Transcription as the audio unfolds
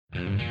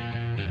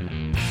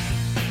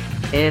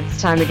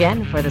It's time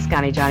again for the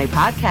Scotty Johnny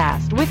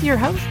podcast with your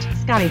host,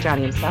 Scotty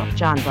Johnny himself,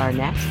 John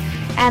Barnett,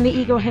 and the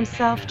ego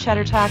himself,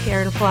 Cheddar Talk,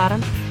 Aaron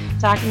Flottam,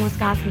 talking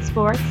Wisconsin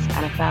sports,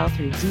 NFL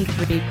through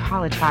D3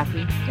 college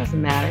hockey,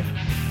 doesn't matter.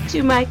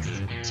 2 mics,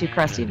 2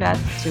 crusty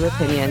vets, 2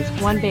 opinions,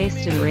 one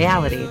based in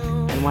reality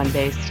and one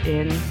based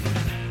in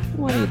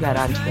what do you bet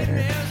on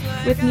Twitter,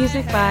 with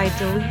music by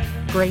Delete,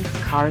 Grace,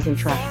 Cars, and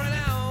Trucks.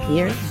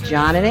 Here's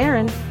Jon and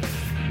Aaron.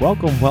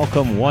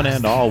 Welcome, one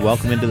and all.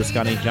 Welcome into the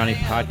Scotty Johnny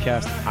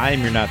podcast. I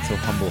am your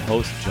not-so-humble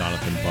host,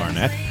 Jonathan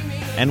Barnett.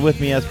 And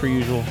with me, as per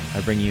usual, I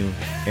bring you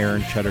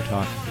Aaron Cheddar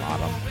Talk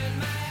Flottam.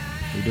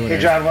 How you doing, Hey,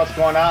 Aaron? John, what's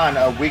going on?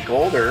 A week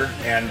older,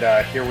 and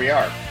here we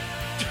are.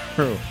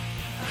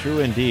 True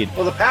indeed.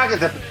 Well,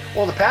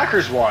 the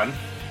Packers won.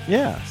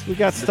 Yeah, so we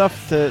got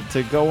stuff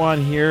to go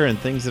on here and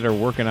things that are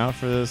working out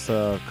for this.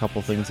 A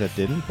couple things that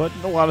didn't, but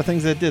a lot of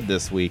things that did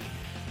this week.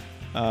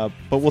 But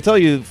we'll tell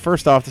you,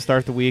 first off, to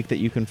start the week, that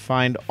you can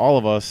find all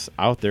of us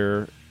out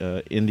there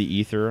in the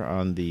ether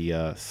on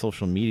the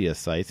social media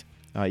sites.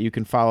 You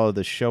can follow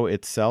the show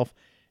itself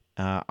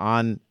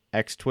on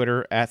X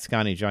Twitter at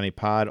Scotty Johnny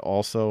Pod,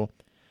 also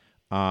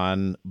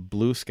on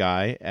Blue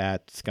Sky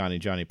at Scotty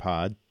Johnny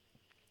Pod.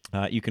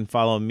 You can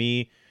follow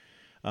me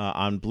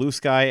on Blue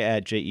Sky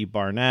at J.E.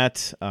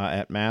 Barnett,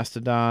 at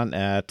Mastodon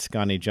at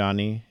Scotty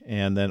Johnny,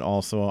 and then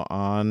also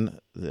on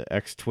the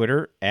X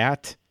Twitter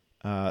at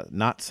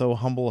Not So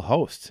Humble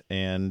Host.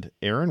 And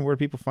Aaron, where do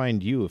people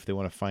find you if they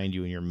want to find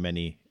you in your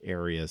many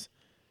areas?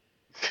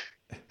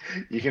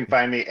 You can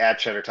find me at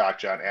Cheddar Talk,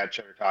 John, at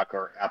Cheddar Talk,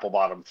 or Apple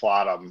Bottom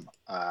Flottam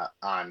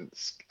on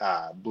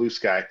Blue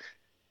Sky.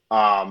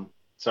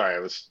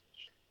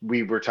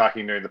 We were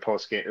talking during the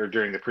post game or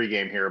during the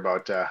pregame here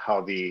about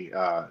how the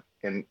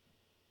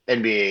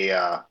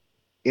NBA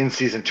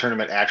in-season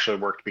tournament actually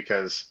worked,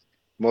 because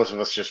most of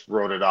us just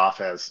wrote it off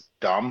as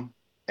dumb,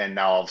 and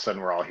now all of a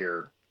sudden we're all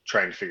here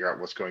trying to figure out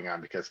what's going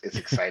on because it's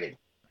exciting.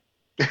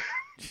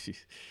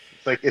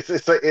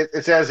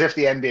 It's as if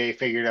the NBA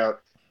figured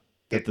out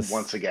it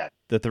once again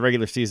that the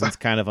regular season's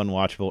kind of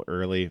unwatchable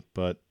early,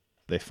 but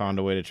they found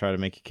a way to try to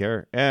make you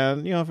care.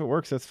 And if it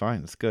works, that's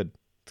fine. It's good.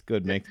 It's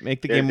good.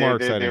 Make the game more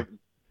exciting.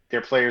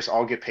 Their players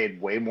all get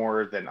paid way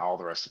more than all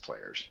the rest of the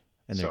players,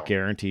 and they're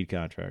guaranteed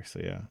contracts. So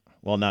yeah,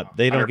 well,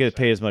 they don't 100%. get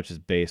paid as much as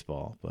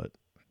baseball, but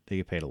they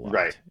get paid a lot.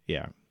 Right.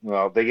 Yeah.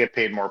 Well, they get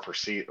paid more per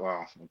seat.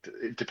 Well,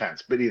 it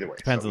depends, but either way.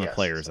 Depends on the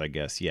players, I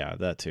guess. Yeah,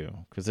 that too.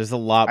 Because there's a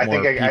lot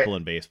more people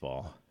in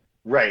baseball.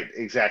 Right,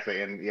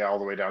 exactly. And all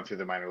the way down through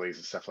the minor leagues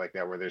and stuff like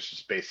that, where there's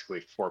just basically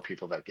 4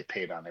 people that get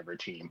paid on every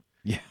team.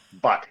 Yeah.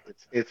 But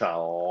it's a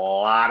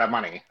lot of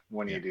money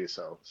when you do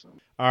so.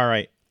 All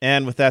right.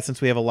 And with that,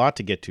 since we have a lot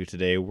to get to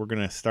today, we're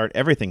going to start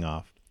everything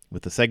off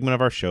with the segment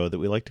of our show that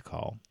we like to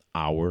call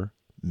Our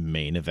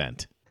Main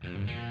Event.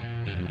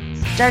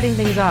 Starting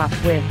things off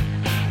with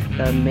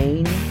the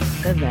main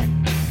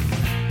event.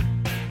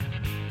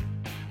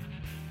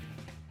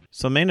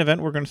 So main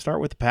event, we're going to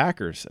start with the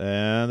Packers.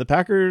 The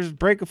Packers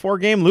break a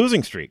 4-game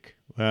losing streak.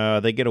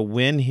 They get a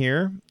win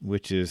here,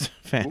 which is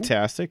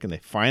fantastic. Ooh. And they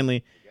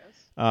finally,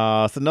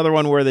 it's another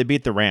one where they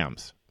beat the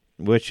Rams,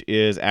 which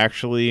is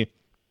actually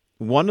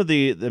one of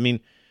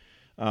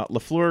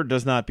LaFleur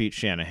does not beat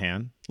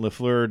Shanahan.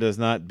 LaFleur does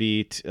not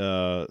beat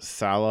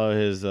Salah,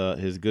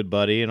 his good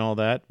buddy and all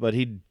that, but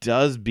he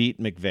does beat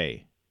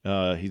McVay.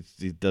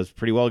 He does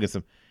pretty well against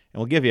him. And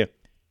we'll give you,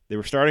 they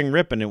were starting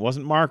Rippon. It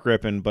wasn't Mark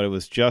Rippon, but it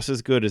was just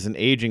as good as an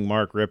aging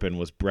Mark Rippon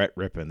was Brett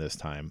Rippon this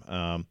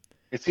time.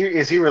 Is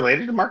he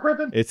related to Mark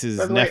Rippon? It's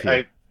his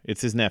nephew.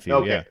 It's his nephew,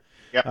 okay.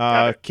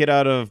 Yeah. Yep, kid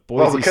out of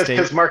Boise State.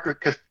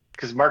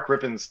 Because Mark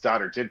Rippon's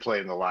daughter did play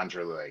in the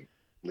lingerie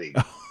league.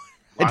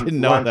 I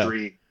didn't know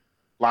that.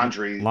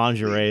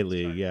 Lingerie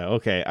league, yeah.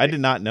 Okay, I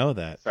did not know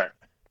that. Sorry.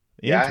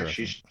 Yeah,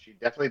 she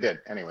definitely did.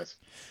 Anyways,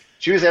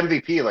 she was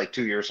MVP like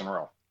 2 years in a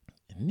row.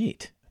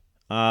 Neat.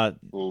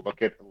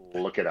 Look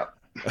it up.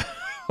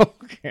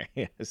 Okay,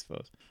 I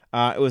suppose.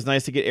 It was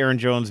nice to get Aaron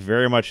Jones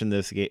very much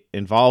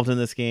involved in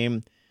this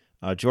game.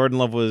 Jordan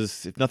Love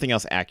was, if nothing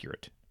else,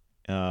 accurate.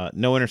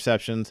 No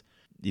interceptions.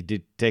 He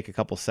did take a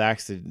couple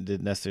sacks that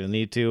didn't necessarily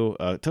need to.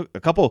 Took a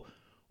couple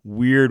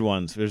weird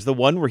ones. There's the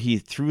one where he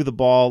threw the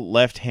ball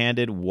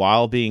left-handed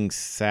while being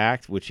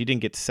sacked, which he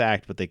didn't get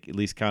sacked, but they at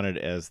least counted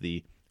as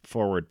the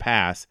forward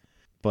pass.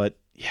 But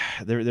yeah,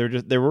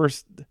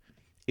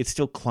 it's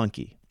still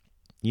clunky.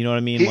 You know what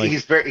I mean?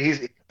 He's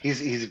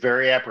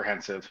very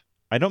apprehensive.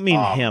 I don't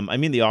mean him. I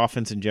mean the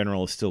offense in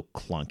general is still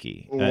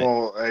clunky.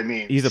 Well, I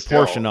mean he's a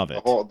portion of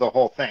it. The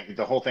whole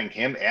thing.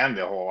 Him and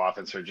the whole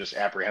offense are just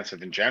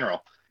apprehensive in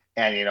general.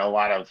 And a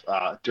lot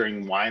of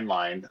during Wine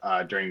Line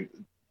during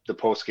the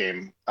post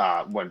game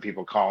when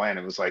people call in,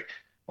 it was like,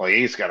 well,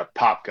 he's got a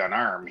pop gun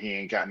arm. He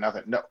ain't got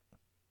nothing. No,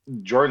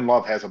 Jordan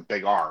Love has a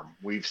big arm.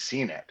 We've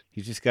seen it.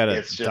 He's just got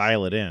to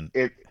dial it in.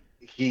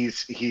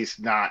 He's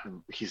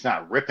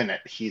not ripping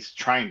it. He's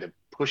trying to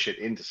push it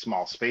into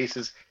small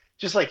spaces.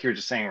 Just like you're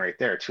just saying right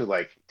there too,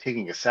 like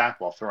taking a sack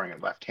while throwing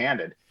it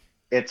left-handed.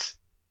 It's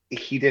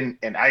he didn't,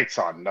 and I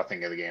saw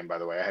nothing of the game, by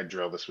the way. I had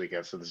drill this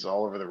weekend, so this is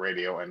all over the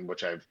radio, and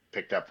which I've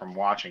picked up from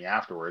watching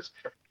afterwards.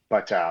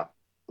 But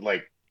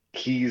like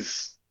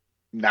he's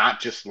not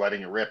just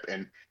letting it rip,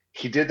 and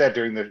he did that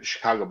during the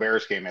Chicago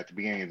Bears game at the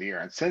beginning of the year,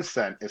 and since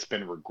then it's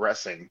been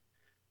regressing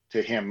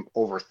to him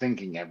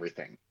overthinking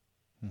everything.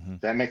 Mm-hmm.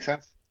 Does that make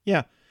sense?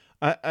 Yeah,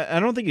 I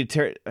don't think you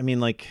tear. I mean,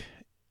 like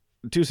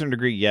to a certain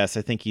degree, yes.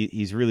 I think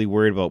he's really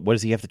worried about what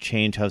does he have to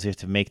change, how does he have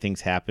to make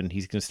things happen.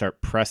 He's going to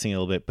start pressing a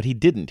little bit, but he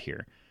didn't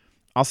here.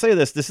 I'll say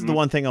this. This is the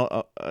one thing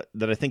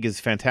that I think is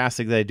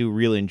fantastic that I do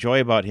really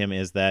enjoy about him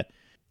is that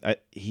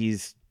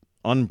he's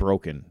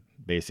unbroken,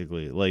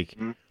 basically. Like,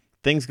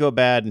 things go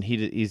bad, and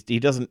he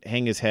doesn't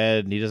hang his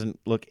head, and he doesn't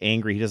look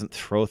angry. He doesn't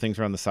throw things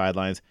around the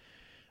sidelines.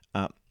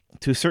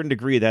 To a certain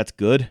degree, that's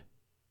good.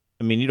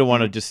 I mean, you don't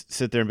want to just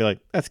sit there and be like,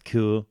 that's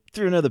cool.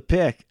 Threw another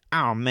pick.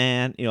 Oh,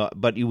 man.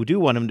 But you do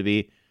want him to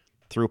be,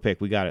 threw a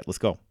pick. We got it. Let's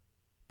go.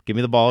 Give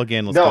me the ball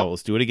again. Let's go.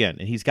 Let's do it again.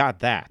 And he's got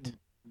that.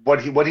 What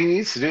he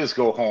needs to do is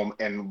go home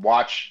and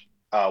watch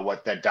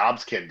what that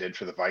Dobbs kid did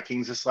for the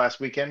Vikings this last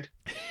weekend.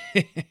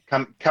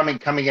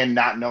 coming in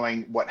not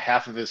knowing what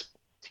half of his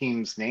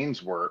team's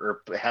names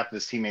were, or half of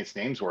his teammates'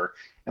 names were,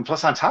 and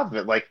plus on top of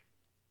it, like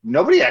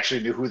nobody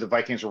actually knew who the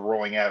Vikings were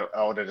rolling out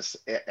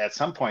at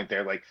some point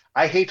there. Like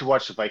I hate to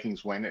watch the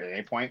Vikings win at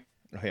any point.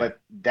 Oh, yeah. But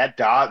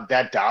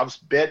that Dobbs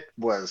bit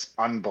was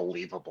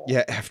unbelievable.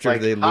 Yeah, after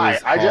like, they lose.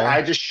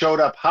 I just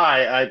showed up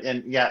high,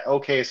 and yeah,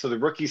 okay. So the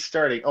rookie's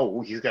starting. Oh,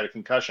 he's got a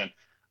concussion.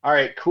 All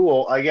right,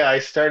 cool. Yeah, I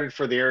started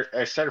for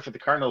the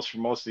Cardinals for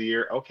most of the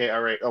year. Okay,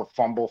 all right. Oh,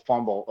 fumble.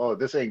 Oh,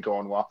 this ain't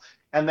going well.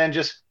 And then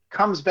just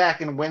comes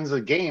back and wins the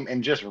game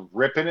and just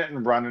ripping it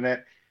and running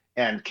it.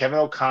 And Kevin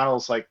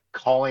O'Connell's like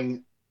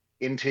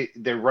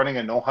they're running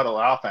a no huddle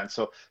offense,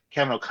 so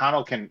Kevin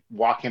O'Connell can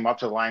walk him up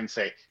to the line and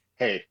say,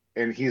 hey.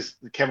 And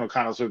Kevin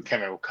O'Connell's doing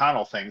Kevin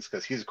O'Connell things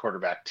because he's a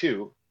quarterback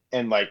too,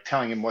 and like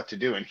telling him what to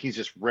do, and he's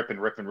just ripping,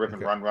 okay.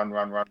 run.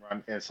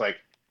 And it's like,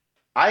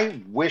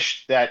 I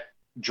wish that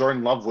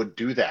Jordan Love would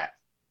do that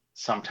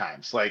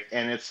sometimes. Like,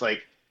 and it's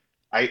like,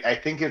 I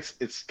think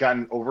it's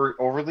gotten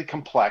overly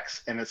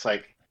complex, and it's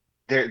like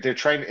they're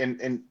trying to,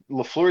 and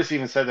LaFleur's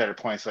even said that at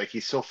points, like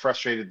he's so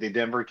frustrated they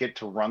never get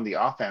to run the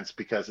offense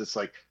because it's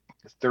like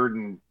 3rd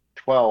and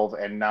 12,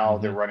 and now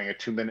they're running a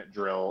 2-minute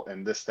drill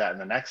and this, that, and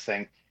the next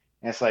thing.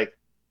 And it's like,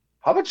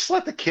 how about just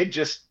let the kid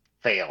just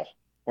fail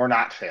or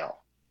not fail,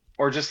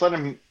 or just let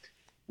him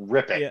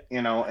rip it,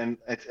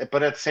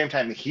 but at the same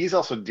time, he's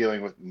also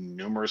dealing with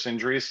numerous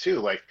injuries too.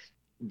 Like,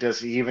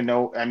 does he even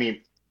know? I mean,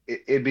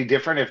 it'd be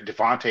different if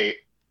Devontae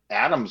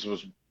Adams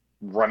was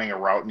running a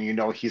route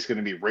and he's going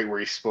to be right where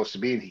he's supposed to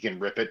be and he can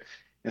rip it.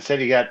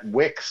 Instead, you got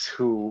Wicks,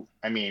 who,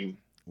 I mean,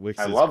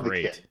 I love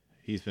great. The kid.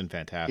 He's been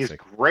fantastic.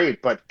 He's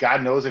great, but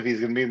God knows if he's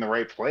going to be in the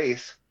right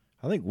place.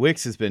 I think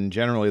Wicks has been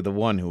generally the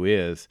one who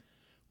is.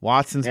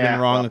 Watson's been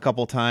wrong a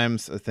couple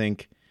times, I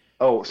think.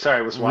 Oh,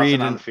 sorry. Was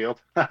Watson on the field?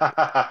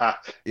 Yeah,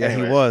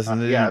 anyways, he was, and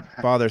they didn't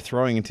bother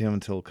throwing it to him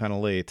until kind of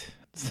late.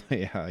 So,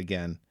 yeah,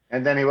 again.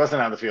 And then he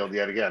wasn't on the field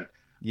yet again.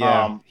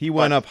 Yeah, he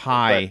went up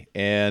high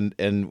and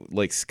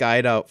like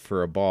skied out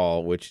for a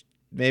ball, which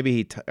maybe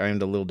he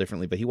timed a little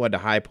differently, but he wanted to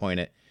high point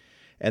it,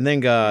 and then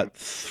got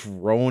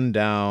thrown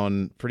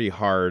down pretty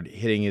hard,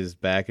 hitting his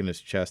back and his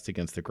chest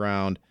against the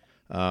ground.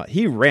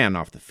 He ran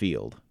off the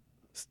field.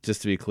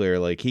 Just to be clear,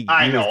 like he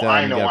was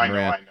down and got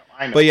ran.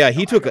 I know. But yeah,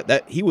 he took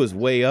that. He was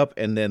way up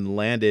and then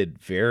landed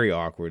very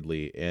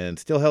awkwardly and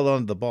still held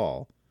on to the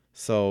ball.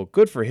 So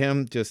good for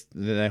him.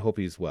 And I hope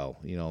he's well.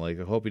 I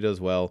hope he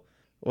does well.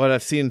 What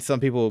I've seen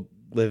some people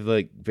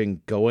have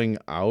been going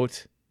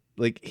out.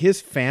 Like his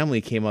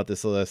family came out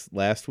this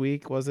last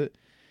week, was it?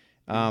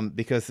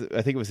 Because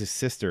I think it was his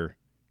sister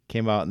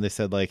came out and they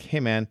said like,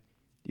 "Hey man,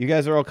 you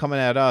guys are all coming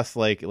at us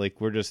like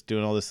we're just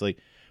doing all this. Like,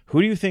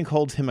 who do you think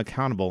holds him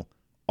accountable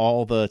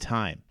all the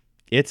time?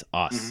 It's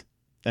us."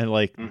 And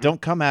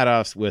don't come at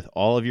us with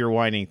all of your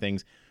whining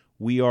things.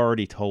 We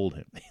already told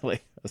him. I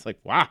was like,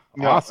 wow,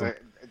 awesome.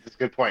 That's a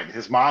good point.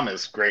 His mom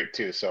is great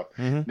too. So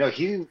no,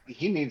 he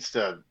needs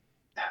to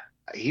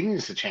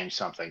change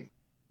something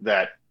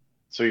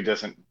so he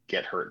doesn't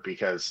get hurt,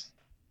 because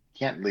you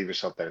can't leave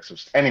yourself that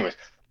exposed. Anyways,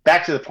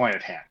 back to the point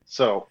at hand.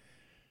 So,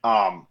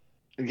 the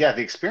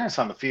experience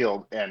on the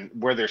field and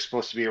where they're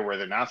supposed to be or where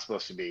they're not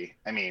supposed to be.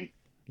 I mean,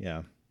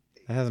 yeah.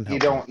 That hasn't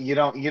helped. You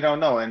don't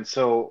know. And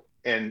so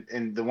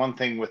and the one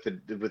thing with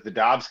the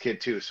Dobbs kid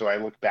too. So I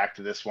look back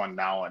to this one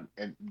now,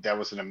 and that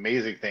was an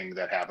amazing thing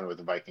that happened with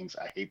the Vikings.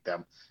 I hate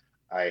them.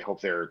 I hope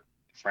their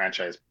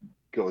franchise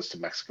goes to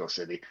Mexico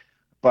City.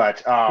 But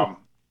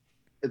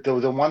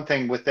the one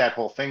thing with that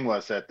whole thing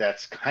was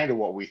that's kind of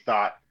what we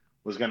thought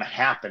was going to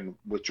happen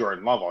with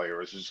Jordan Love all year.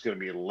 It was just going to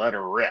be let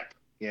her rip,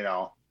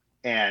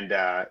 and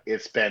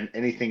it's been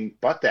anything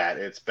but that.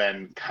 It's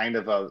been kind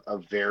of a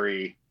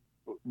very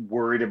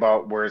worried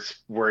about where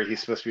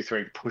he's supposed to be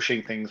throwing,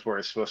 pushing things where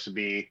it's supposed to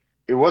be.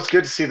 It was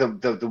good to see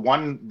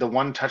the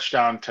one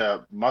touchdown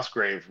to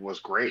Musgrave was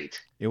great.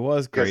 It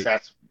was great.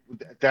 Because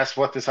that's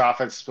what this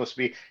offense is supposed to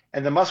be.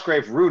 And the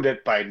Musgrave ruined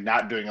it by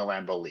not doing a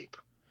Lambeau leap.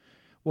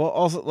 Well,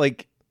 also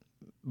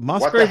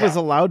Musgrave was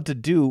allowed to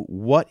do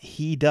what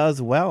he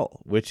does well,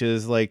 which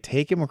is like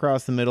take him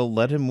across the middle,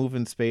 let him move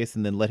in space,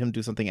 and then let him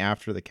do something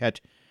after the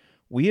catch.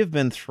 We have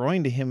been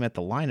throwing to him at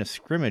the line of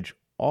scrimmage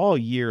all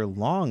year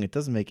long. It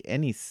doesn't make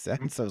any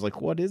sense. I was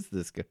like, what is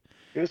this guy?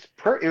 It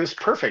was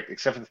perfect,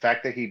 except for the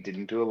fact that he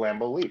didn't do a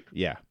Lambeau leap.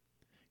 Yeah.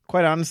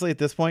 Quite honestly, at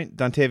this point,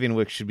 Dontavian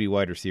Wicks should be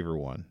wide receiver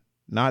 1.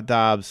 Not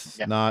Dobbs,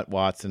 not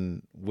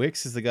Watson.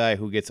 Wicks is the guy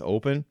who gets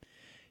open.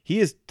 He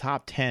is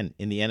top 10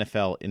 in the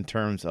NFL in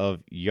terms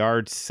of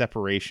yards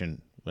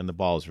separation when the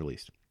ball is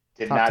released.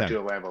 Did top not 10. do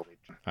a Lambeau leap.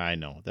 I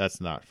know.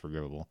 That's not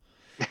forgivable.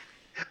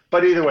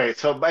 But either way,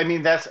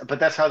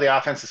 that's how the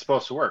offense is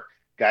supposed to work.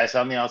 Guys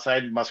on the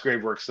outside,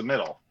 Musgrave works the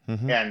middle.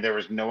 Mm-hmm. And there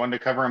was no one to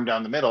cover him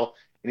down the middle,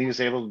 and he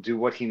was able to do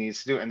what he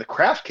needs to do. And the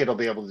Kraft kid will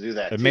be able to do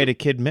that, It too. made a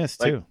kid miss,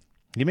 too.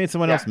 He made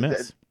someone else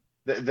miss.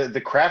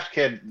 The Kraft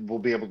kid will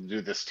be able to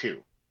do this,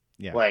 too.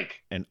 Yeah. Like,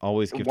 and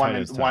always give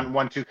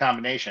one-two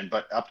combination.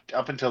 But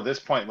up until this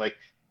point, like,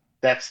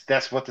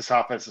 that's what this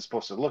offense is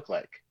supposed to look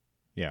like.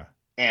 Yeah.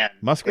 And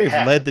Musgrave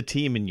led the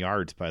team in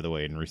yards, by the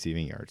way, in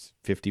receiving yards,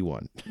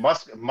 51.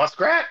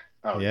 Muskrat?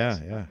 Oh, yeah,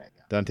 yes. yeah. Okay.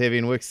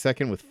 Dontavian Wicks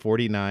second with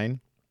 49.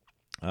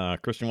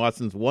 Christian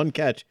Watson's one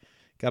catch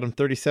got him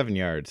 37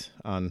 yards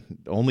on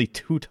only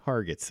 2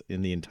 targets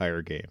in the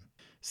entire game.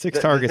 6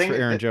 targets for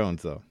Aaron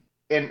Jones, though.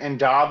 And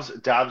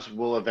Dobbs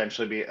will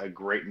eventually be a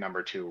great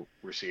number 2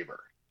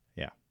 receiver.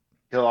 Yeah.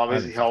 He'll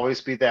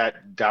always be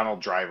that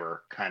Donald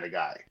Driver kind of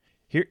guy.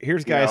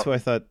 Here's guys who I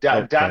thought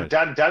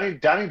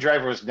Donnie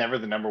Driver was never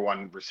the number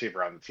 1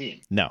 receiver on the team.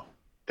 No.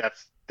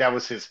 That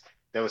was his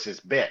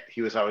bit.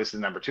 He was always the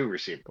number 2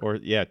 receiver. Or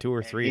 2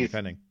 or 3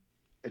 depending.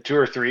 2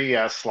 or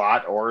 3,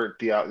 slot or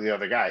the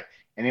other guy.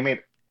 And he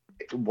made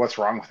what's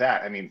wrong with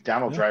that? I mean,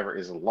 Donald Driver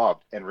is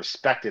loved and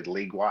respected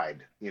league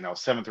wide.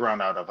 7th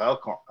round out of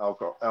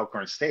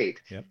Elkhorn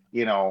State. Yep.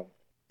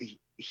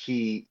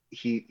 He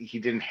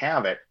didn't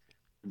have it,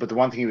 but the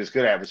one thing he was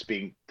good at was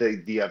being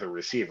the other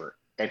receiver,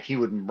 and he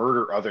would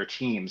murder other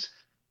teams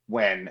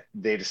when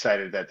they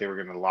decided that they were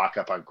going to lock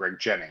up on Greg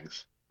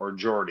Jennings or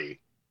Jordy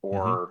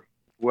or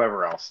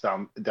whoever else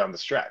down the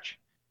stretch.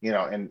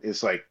 And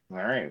it's like, all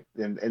right,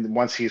 and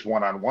once he's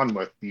one-on-one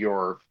with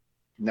your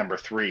number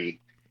 3.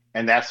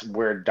 And that's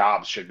where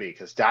Dobbs should be,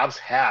 because Dobbs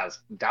has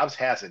it.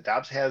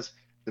 Dobbs has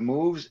the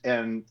moves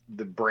and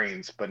the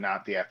brains, but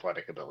not the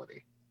athletic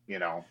ability.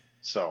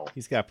 So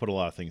he's got to put a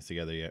lot of things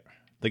together yet.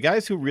 The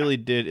guys who really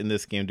did in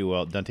this game do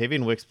well.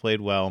 Dontavian Wicks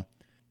played well.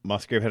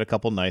 Musgrave had a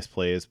couple nice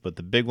plays, but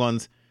the big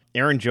ones,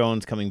 Aaron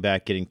Jones coming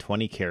back, getting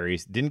 20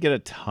 carries, didn't get a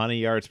ton of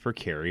yards per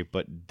carry,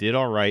 but did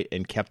all right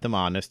and kept them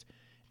honest.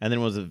 And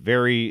then was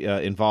very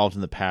involved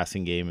in the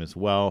passing game as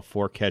well.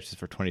 4 catches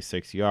for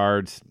 26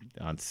 yards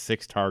on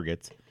 6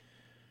 targets.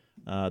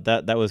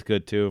 That was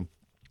good too.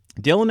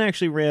 Dylan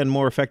actually ran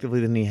more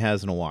effectively than he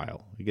has in a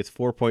while. He gets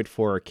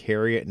 4.4 a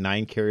carry at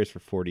 9 carries for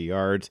 40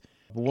 yards.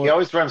 He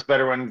always runs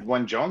better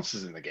when Jones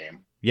is in the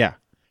game. Yeah.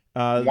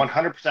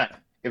 100%.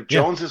 If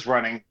Jones is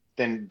running,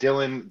 then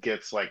Dylan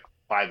gets like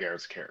 5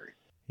 yards carry.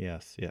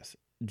 Yes.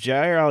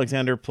 Jair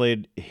Alexander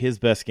played his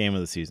best game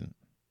of the season.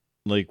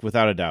 Like,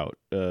 without a doubt.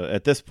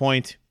 At this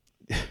point,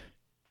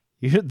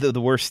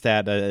 the worst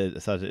stat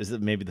is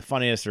it maybe the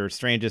funniest or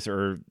strangest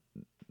or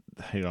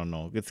I don't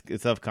know.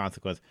 It's of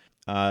consequence.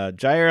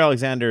 Jair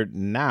Alexander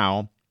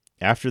now,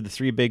 after the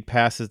 3 big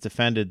passes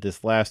defended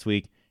this last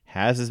week,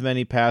 has as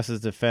many passes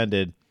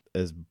defended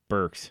as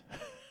Burks.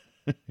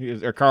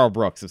 Or Carl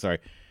Brooks, I'm sorry.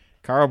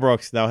 Carl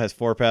Brooks now has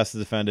 4 passes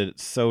defended.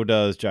 So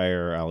does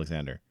Jair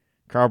Alexander.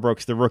 Carl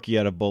Brooks, the rookie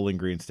out of Bowling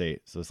Green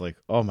State. So it's like,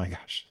 oh my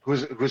gosh.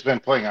 Who's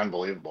been playing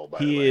unbelievable, by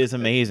the way. He is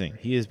amazing.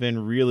 He has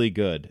been really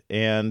good.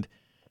 And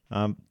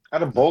out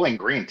of Bowling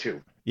Green,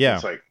 too. Yeah.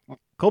 It's like,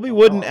 Colby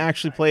Wooden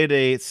actually played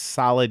a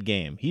solid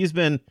game. He's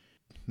been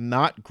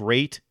not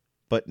great,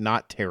 but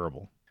not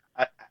terrible.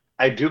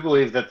 I do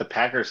believe that the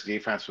Packers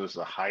defense was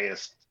the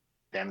highest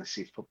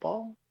fantasy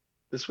football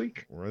this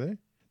week. Were they?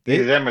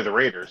 Either them or the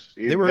Raiders.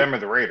 Them or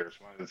the Raiders,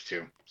 one of the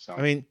two. So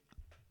I mean,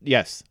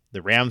 yes,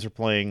 the Rams are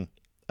playing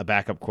a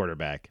backup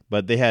quarterback,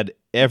 but they had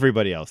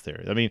everybody else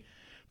there. I mean,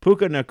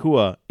 Puka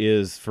Nacua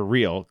is for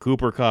real.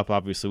 Cooper Kupp,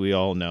 obviously, we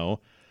all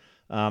know.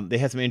 They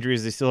had some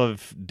injuries. They still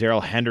have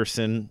Darrell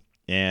Henderson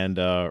and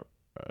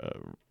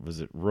was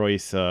it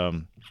Royce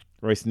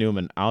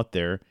Newman out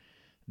there.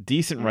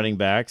 Decent running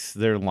backs.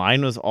 Their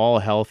line was all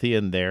healthy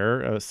in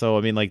there. So,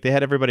 I mean, like, they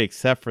had everybody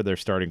except for their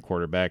starting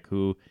quarterback,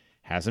 who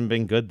hasn't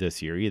been good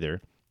this year either.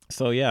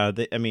 So, yeah,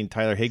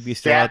 Tyler Higbee's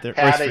still out there.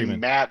 Royce Freeman.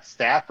 Matt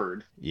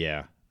Stafford.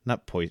 Yeah. No,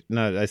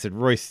 I said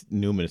Royce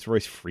Newman. It's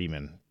Royce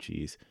Freeman.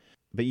 Jeez.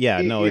 But, yeah,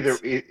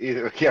 Royce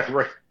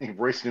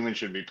Newman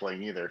shouldn't be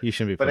playing either. He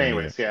shouldn't be playing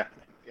anyways,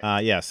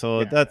 either.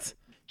 So that's...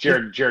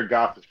 Jared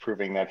Goff is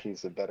proving that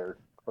he's a better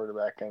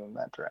quarterback in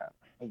that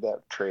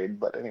trade.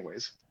 But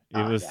anyways.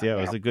 It was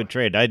a good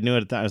trade. I knew it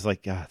at the time. I was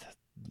like, God,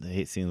 I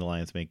hate seeing the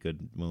Lions make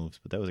good moves,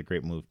 but that was a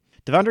great move.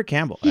 Devondre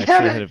Campbell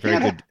had a very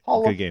good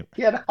game.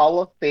 He had a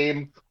Hall of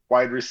Fame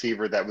wide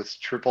receiver that was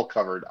triple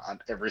covered on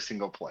every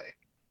single play.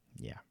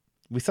 Yeah.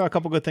 We saw a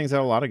couple good things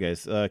out of a lot of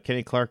guys.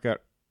 Kenny Clark got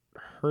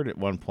hurt at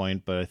one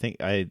point, but I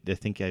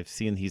think I've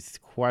seen he's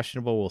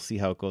questionable. We'll see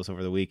how it goes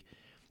over the week.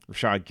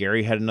 Rashad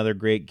Gary had another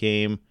great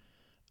game.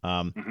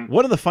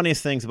 One of the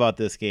funniest things about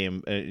this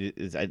game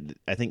is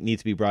I think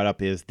needs to be brought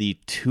up is the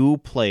 2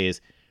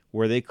 plays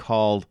where they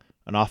called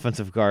an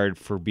offensive guard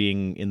for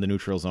being in the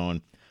neutral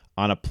zone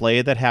on a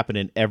play that happened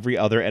in every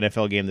other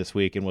NFL game this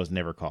week and was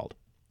never called.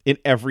 In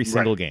every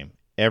single game.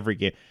 Every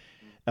game.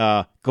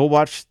 Go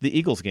watch the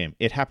Eagles game.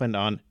 It happened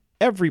on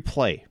every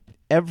play.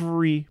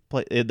 Every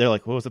play. They're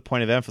like, what was the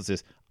point of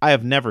emphasis? I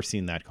have never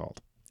seen that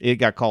called. It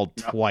got called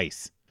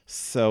twice.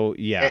 So,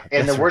 yeah.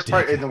 And the worst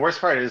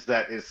part is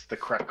that it's the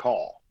correct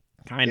call.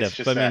 Kind it's of.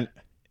 Just but, I mean,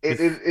 it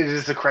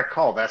is the correct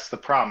call. That's the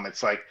problem.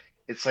 It's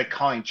like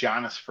calling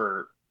Giannis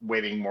for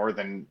waiting more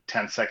than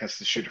 10 seconds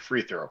to shoot a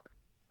free throw.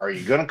 Are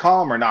you going to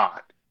call him or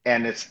not?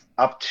 And it's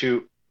up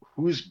to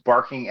who's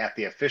barking at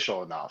the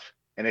official enough.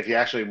 And if you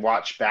actually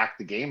watch back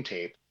the game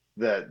tape,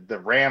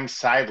 the Rams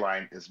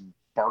sideline is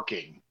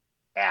barking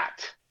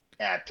at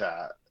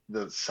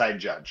the side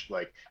judge.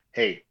 Like,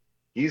 hey,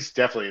 he's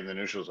definitely in the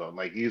neutral zone.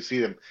 Like, you see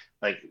them,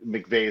 like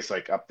McVay's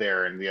like up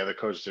there, and the other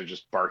coaches are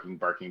just barking.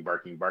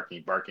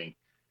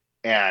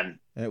 And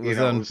it was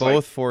on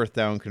both 4th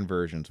down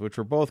conversions, which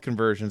were both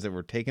conversions that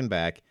were taken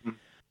back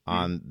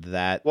on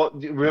that. Well,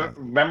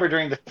 remember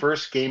during the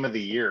first game of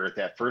the year,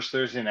 that first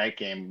Thursday night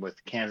game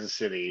with Kansas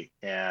City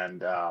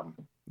and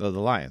the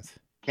Lions.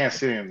 Kansas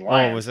City and the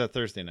Lions. Oh, was that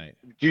Thursday night?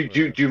 Do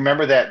you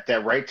remember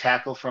that right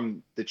tackle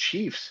from the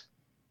Chiefs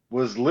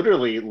was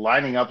literally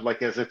lining up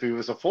like as if he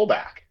was a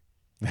fullback?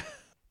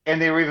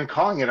 And they were even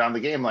calling it on the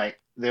game like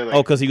they're like,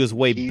 oh, because he was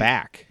way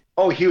back.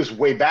 Oh, he was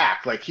way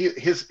back. Like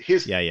his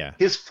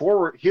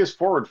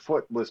forward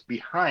foot was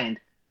behind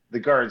the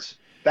guard's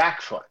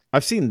back foot.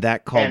 I've seen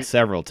that called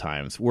several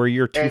times where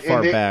you're too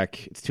far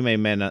back. It's too many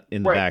men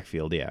in the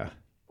backfield. Yeah.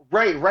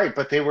 Right.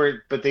 But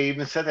they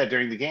even said that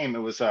during the game. It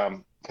was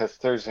because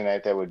Thursday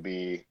night that would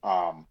be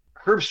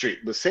Herb Street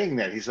was saying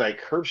that. He's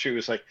like, Herb Street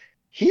was like,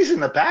 he's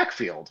in the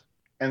backfield,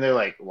 and they're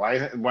like, why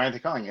aren't they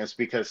calling it? It's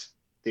because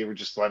they were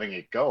just letting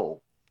it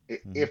go.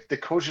 If the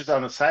coaches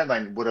on the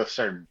sideline would have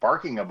started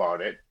barking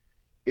about it,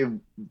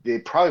 they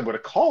probably would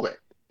have called it,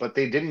 but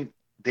they didn't.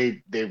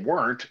 They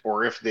weren't,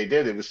 or if they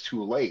did, it was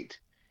too late.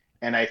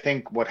 And I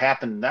think what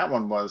happened in that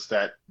one was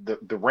that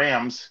the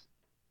Rams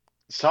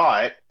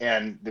saw it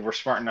and they were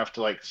smart enough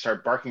to like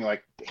start barking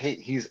like, hey,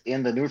 he's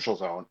in the neutral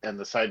zone, and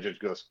the side judge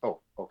goes, oh,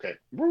 okay,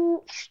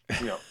 throw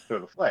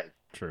the flag.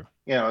 True.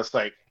 It's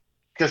like,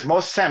 because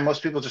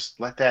most people just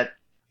let that.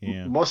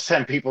 Yeah. Most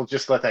people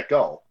just let that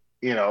go.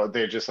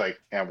 They're just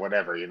like,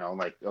 whatever.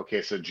 Like,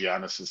 okay, so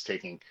Giannis is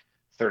taking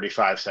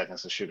 35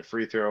 seconds to shoot a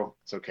free throw.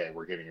 It's okay.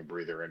 We're getting a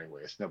breather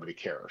anyways. Nobody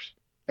cares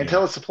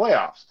until it's the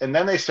playoffs, and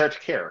then they start to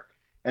care,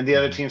 and the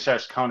other team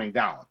starts counting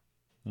down.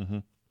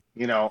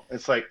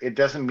 It's like it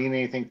doesn't mean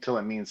anything till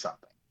it means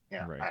something.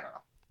 Yeah, right. I don't know.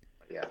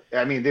 Yeah,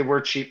 I mean they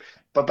were cheap,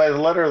 but by the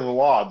letter of the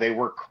law, they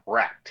were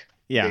correct.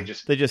 Yeah,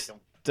 they just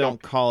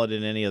don't call it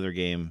in any other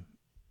game.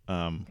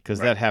 Because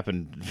that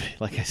happened,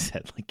 like I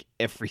said, like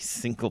every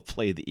single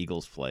play the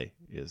Eagles play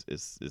is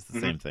the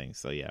same thing.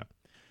 So yeah,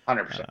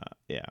 100%.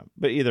 Yeah,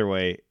 but either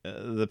way,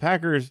 the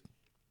Packers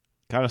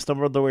kind of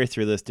stumbled their way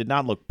through this. Did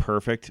not look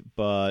perfect,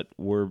 but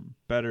were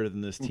better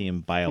than this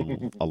team by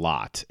a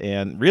lot,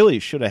 and really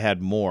should have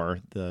had more.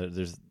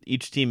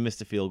 Each team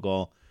missed a field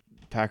goal.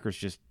 Packers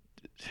just,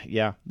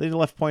 they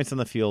left points on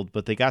the field,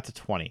 but they got to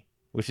 20,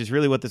 which is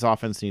really what this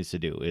offense needs to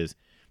do: is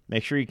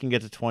make sure you can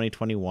get to 20,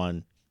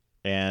 21.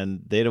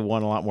 And they'd have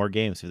won a lot more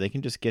games if they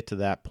can just get to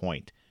that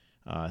point.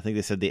 I think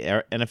they said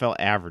the NFL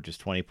average is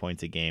 20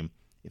 points a game.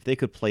 If they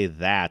could play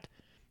that,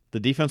 the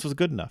defense was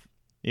good enough.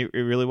 It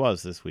really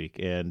was this week.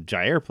 And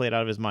Jair played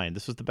out of his mind.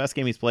 This was the best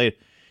game he's played.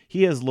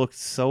 He has looked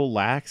so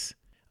lax,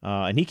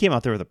 and he came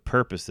out there with a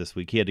purpose this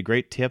week. He had a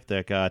great tip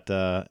that got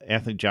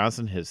Anthony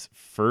Johnson his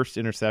first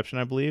interception,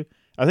 I believe.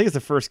 I think it's the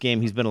first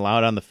game he's been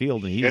allowed on the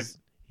field, and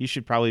he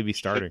should probably be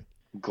starting.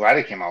 I'm glad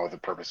he came out with a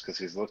purpose because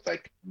he's looked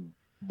like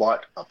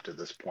butt up to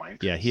this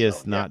point. Yeah, he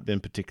has not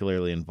been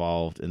particularly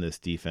involved in this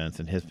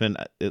defense, and has been.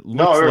 It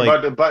looks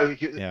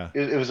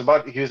he was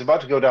about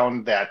to go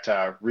down that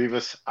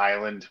Revis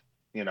Island,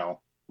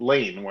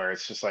 lane where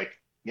it's just like,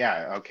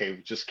 okay,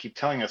 just keep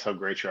telling us how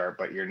great you are,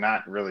 but you're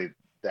not really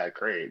that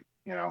great.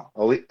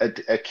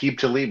 Aqib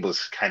Talib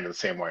was kind of the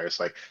same way. It's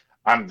like,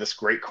 I'm this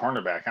great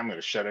cornerback, I'm going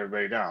to shut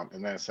everybody down,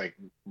 and then it's like,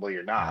 well,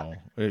 you're not.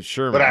 Richard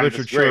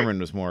Sherman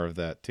was more of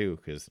that too,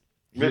 because.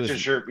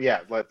 Let's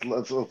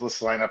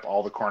line up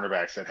all the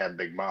cornerbacks that have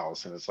big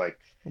mouths, and it's like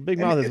big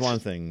mouth is one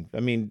thing.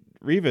 I mean,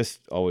 Revis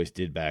always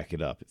did back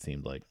it up. It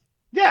seemed like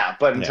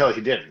but until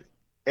he didn't,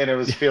 and it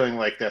was feeling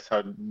like that's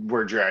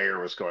where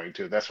Jair was going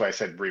to. That's why I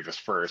said Revis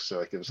first. So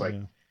like it was like,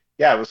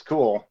 it was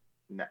cool,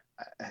 and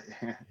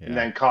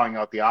then calling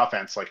out the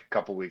offense like a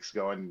couple weeks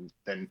ago, and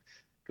then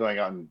going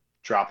out and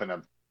dropping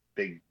a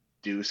big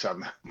deuce on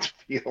the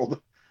field.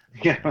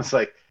 It's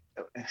like.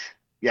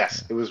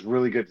 Yes, it was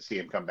really good to see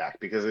him come back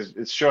because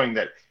it's showing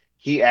that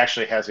he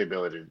actually has the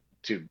ability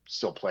to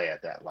still play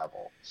at that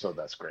level. So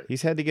that's great.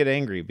 He's had to get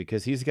angry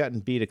because he's gotten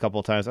beat a couple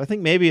of times. I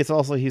think maybe it's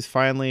also he's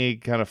finally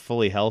kind of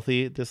fully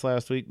healthy this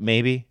last week,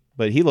 maybe.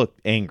 But he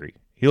looked angry.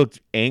 He looked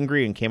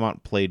angry and came out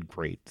and played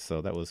great.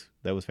 So that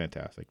was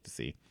fantastic to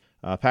see.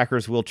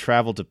 Packers will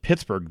travel to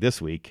Pittsburgh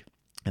this week,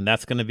 and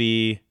that's going to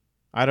be,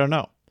 I don't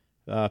know.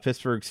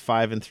 Pittsburgh's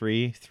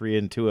 5-3,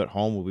 3-2 at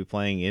home. We'll be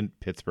playing in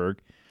Pittsburgh.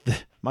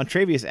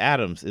 Montravius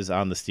Adams is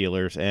on the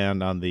Steelers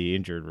and on the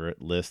injured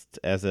list,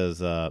 as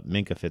is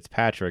Minka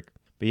Fitzpatrick.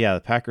 But yeah,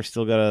 the Packers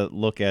still got to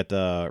look at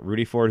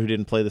Rudy Ford, who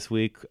didn't play this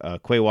week.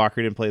 Quay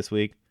Walker didn't play this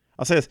week.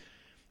 I'll say this.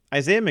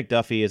 Isaiah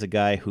McDuffie is a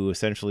guy who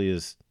essentially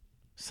is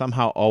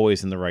somehow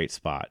always in the right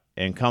spot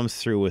and comes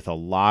through with a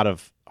lot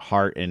of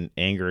heart and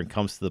anger and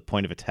comes to the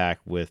point of attack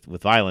with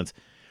violence.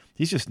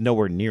 He's just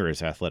nowhere near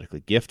as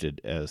athletically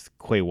gifted as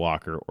Quay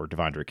Walker or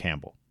Devondre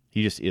Campbell.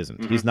 He just isn't.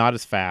 Mm-hmm. He's not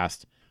as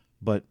fast.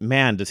 But,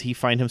 man, does he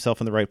find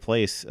himself in the right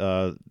place,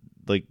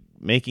 like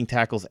making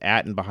tackles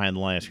at and behind the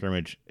line of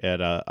scrimmage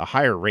at a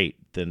higher rate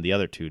than the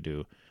other two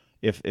do.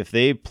 If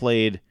they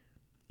played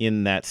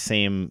in that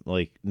same,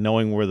 like,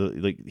 knowing where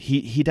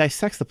he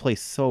dissects the play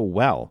so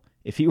well.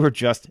 If he were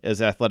just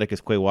as athletic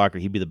as Quay Walker,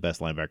 he'd be the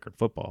best linebacker in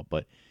football.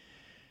 But,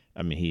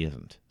 I mean, he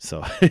isn't.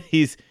 So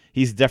he's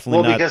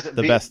definitely not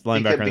the best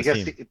linebacker on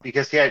the team.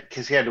 Because he had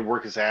to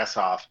work his ass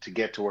off to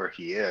get to where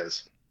he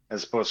is,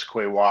 as opposed to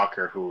Quay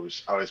Walker,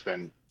 who's always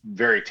been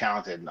very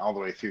talented and all the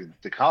way through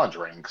the college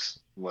ranks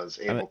was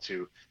able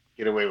to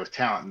get away with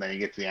talent. And then you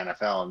get to the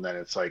NFL and then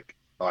it's like,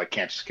 oh, I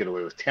can't just get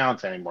away with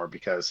talent anymore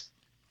because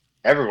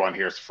everyone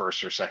here is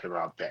first or second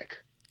round pick.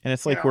 And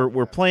it's like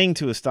we're playing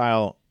to a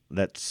style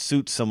that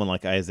suits someone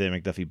like Isaiah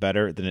McDuffie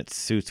better than it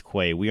suits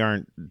Quay. We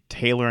aren't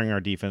tailoring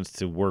our defense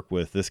to work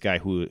with this guy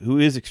who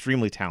is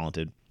extremely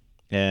talented,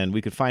 and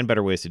we could find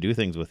better ways to do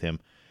things with him.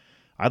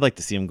 I'd like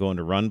to see him go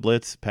into run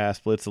blitz, pass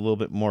blitz a little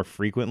bit more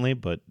frequently,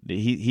 but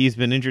he's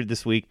been injured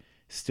this week.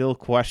 Still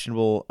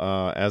questionable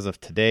as of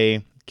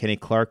today. Kenny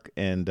Clark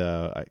and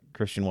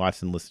Christian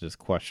Watson listed as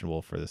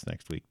questionable for this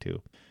next week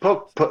too.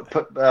 Put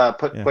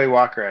Quay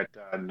Walker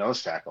at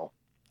nose tackle.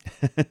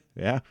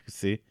 Yeah,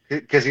 see,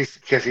 because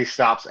he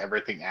stops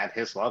everything at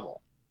his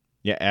level.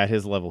 Yeah, at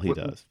his level he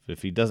does.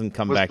 If he doesn't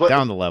come back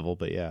down the level,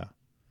 but yeah.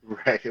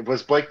 Right.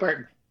 Was Blake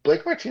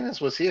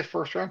Martinez, was he a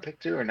first round pick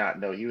too or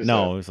not? No, he was.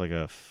 No, it was like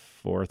a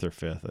 4th or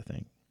 5th, I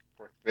think.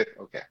 4th,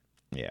 5th, okay.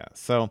 Yeah,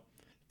 so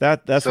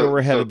that's where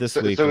we're headed this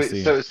week.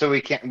 So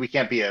we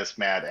can't be as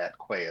mad at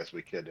Quay as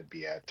we could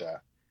be at,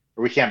 or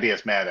we can't be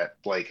as mad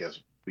at Blake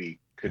as we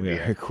could be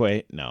at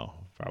Quay. No,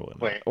 probably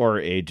not. Or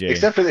AJ.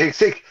 Except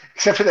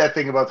for that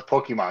thing about the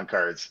Pokemon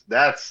cards.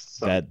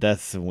 That's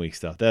some weak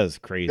stuff. That is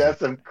crazy. That's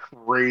some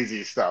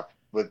crazy stuff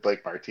with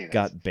Blake Martinez.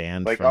 Got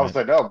banned. Like all of a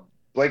sudden, no,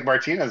 Blake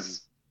Martinez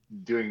is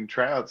doing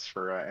tryouts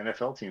for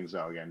NFL teams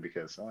now again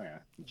because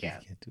you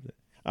can't do that.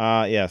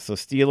 So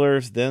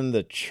Steelers, then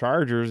the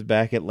Chargers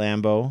back at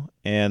Lambeau,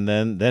 and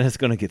then it's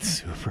going to get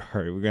super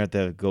hard. We're going to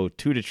have to go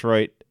to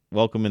Detroit,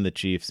 welcome in the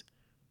Chiefs,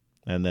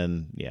 and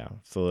then,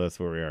 so that's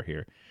where we are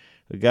here.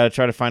 We got to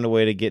try to find a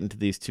way to get into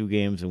these 2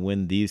 games and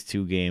win these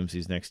 2 games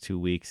these next 2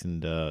 weeks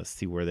and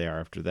see where they are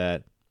after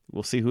that.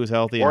 We'll see who's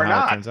healthy and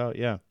how it turns out.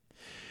 Yeah.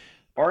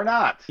 Or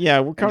not. Yeah,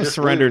 we're kind of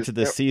surrendered to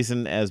this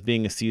season as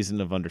being a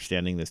season of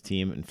understanding this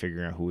team and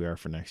figuring out who we are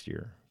for next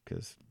year.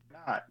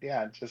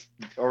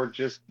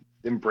 Just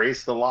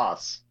embrace the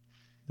loss.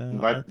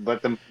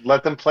 Let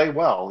them play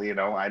well.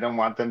 I don't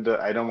want them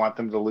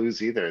to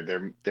lose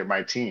either. They're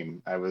my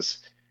team. I was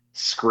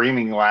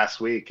screaming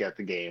last week at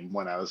the game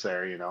when I was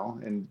there,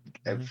 and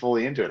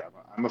fully into it.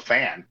 I'm a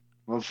fan.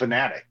 I'm a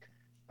fanatic.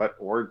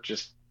 Or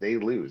just they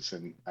lose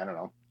and I don't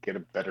know, get a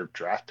better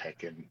draft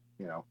pick and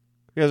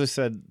As I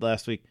said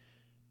last week,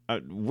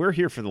 we're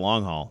here for the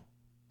long haul.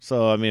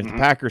 So I mean, if the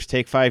Packers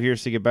take 5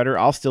 years to get better,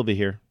 I'll still be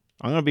here.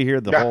 I'm going to be here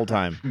the whole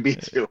time. Me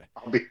too.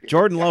 I'll be here.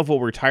 Jordan Love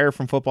will retire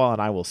from football,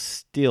 and I will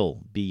still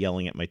be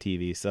yelling at my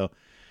TV. So,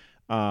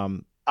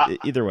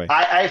 either way.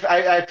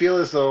 I feel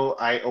as though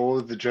I owe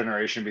the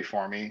generation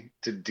before me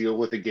to deal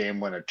with a game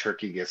when a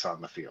turkey gets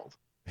on the field.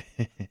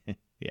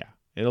 Yeah,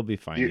 it'll be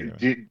fine.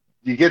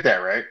 You get that,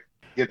 right?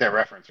 You get that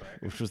reference,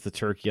 right? Which was the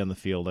turkey on the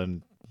field.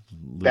 And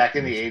back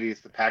in the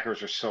 80s, the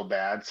Packers were so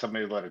bad,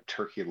 somebody let a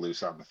turkey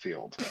loose on the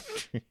field.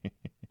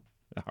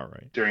 All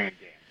right. During a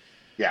game.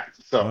 Yeah.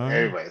 So,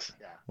 anyways,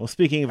 yeah. Well,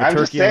 speaking of a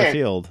turkey on the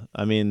field,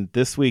 I mean,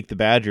 this week the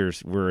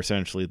Badgers were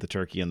essentially the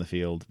turkey on the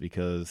field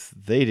because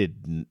they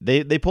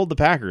pulled the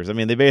Packers. I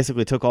mean, they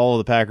basically took all of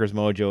the Packers'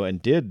 mojo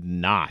and did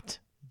not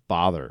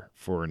bother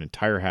for an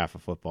entire half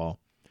of football.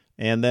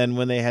 And then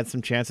when they had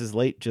some chances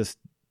late, just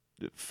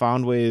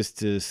found ways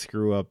to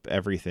screw up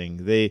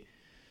everything. The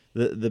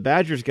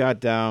Badgers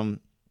got down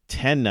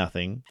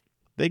 10-0.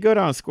 They go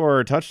down and score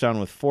a touchdown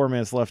with 4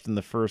 minutes left in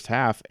the first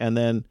half, and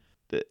then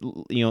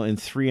in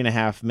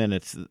 3.5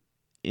 minutes,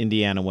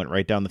 Indiana went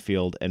right down the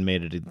field and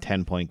made it a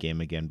 10-point game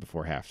again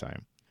before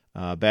halftime.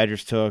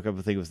 Badgers took, I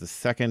think it was the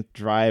second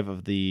drive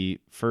of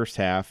the first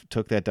half,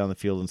 took that down the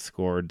field and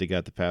scored. They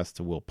got the pass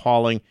to Will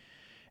Pauling,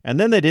 and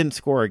then they didn't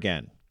score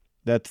again.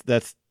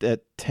 That's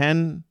at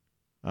 10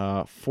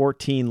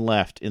 14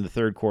 left in the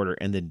third quarter,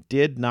 and then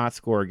did not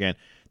score again.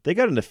 They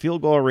got into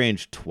field goal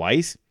range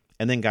twice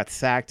and then got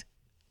sacked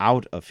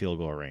out of field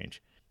goal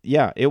range.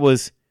 Yeah, it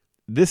was.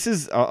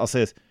 I'll say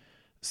this.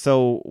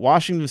 So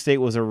Washington State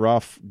was a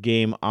rough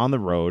game on the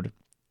road.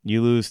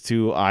 You lose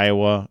to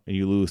Iowa, and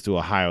you lose to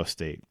Ohio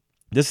State.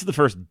 This is the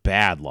first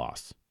bad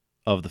loss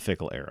of the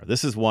Fickell era.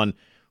 This is one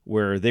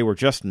where they were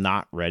just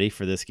not ready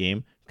for this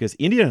game because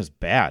Indiana's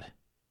bad.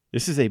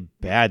 This is a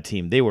bad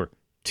team. They were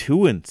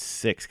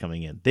 2-6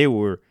 coming in. They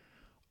were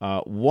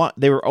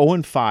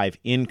 0-5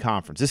 in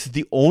conference. This is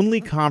the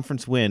only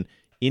conference win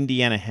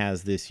Indiana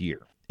has this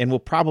year, and will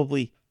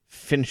probably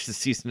finish the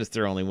season as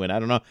their only win. I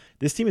don't know.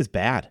 This team is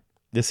bad.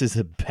 This is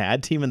a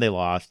bad team, and they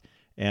lost.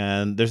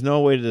 And there's no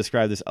way to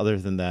describe this other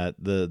than that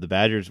the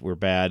Badgers were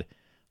bad.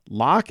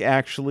 Locke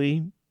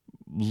actually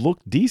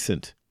looked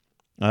decent.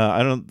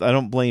 I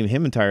don't blame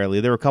him entirely.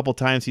 There were a couple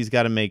times he's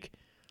got to make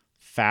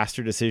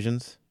faster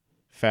decisions,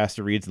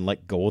 faster reads, and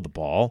let go of the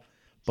ball.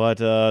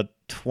 But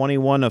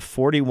 21 of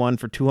 41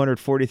 for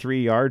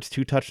 243 yards,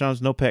 2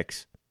 touchdowns, no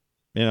picks.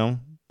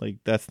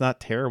 That's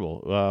not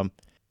terrible.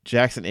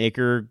 Jackson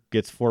Aker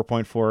gets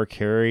 4.4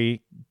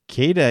 carry.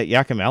 Keita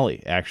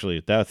Yakimelli,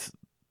 actually, that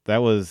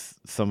was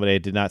somebody I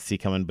did not see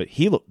coming, but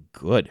he looked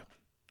good.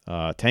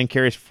 10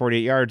 carries for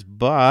 48 yards,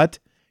 but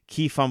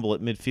key fumble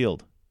at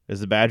midfield. As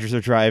the Badgers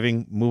are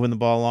driving, moving the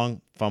ball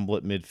along, fumble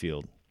at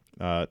midfield.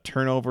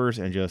 Turnovers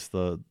and just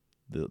the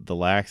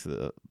lax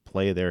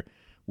play there.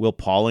 Will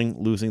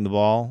Pauling losing the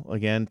ball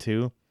again,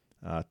 too.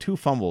 2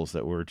 fumbles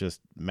that were just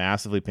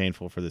massively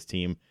painful for this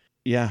team.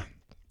 Yeah,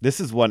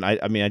 this is one,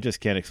 I just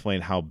can't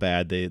explain how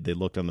bad they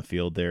looked on the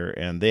field there,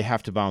 and they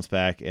have to bounce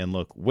back and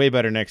look way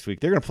better next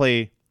week. They're going to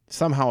play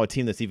somehow a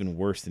team that's even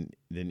worse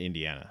than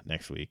Indiana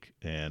next week,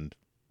 and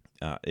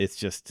it's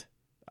just,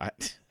 I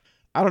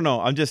don't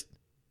know.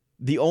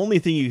 The only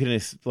thing you can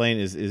explain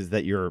is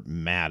that you're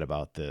mad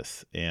about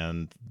this,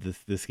 and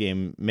this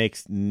game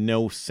makes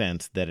no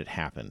sense that it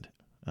happened.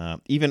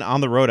 Even on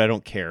the road, I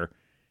don't care.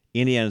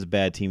 Indiana's a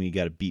bad team. You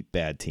got to beat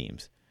bad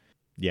teams.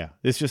 Yeah,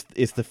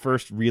 it's the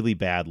first really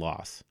bad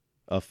loss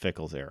of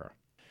Fickell's era.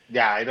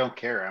 Yeah, I don't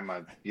care. I'm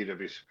a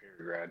UW Superior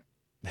grad.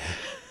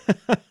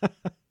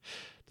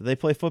 Do they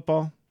play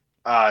football?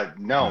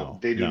 No,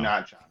 they do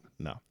not, John.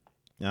 No.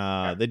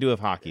 They do have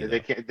hockey.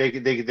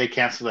 They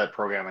canceled that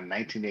program in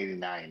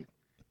 1989,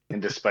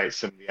 and despite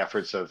some of the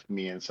efforts of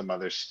me and some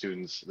other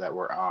students that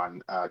were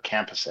on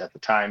campus at the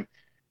time,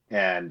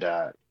 and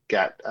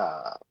got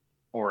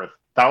over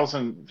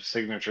 1,000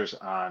 signatures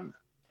on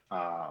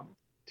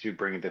to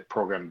bring the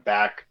program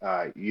back.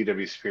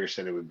 UW Superior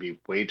said it would be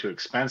way too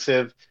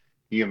expensive.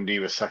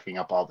 UMD was sucking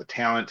up all the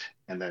talent,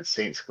 and then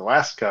St.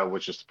 Scholastica,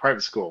 which is the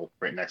private school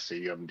right next to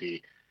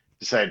UMD,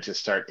 decided to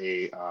start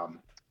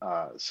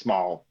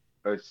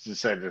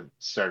decided to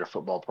start a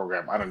football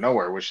program out of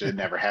nowhere, which they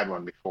never had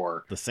one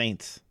before. The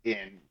Saints.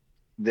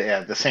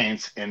 The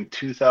Saints in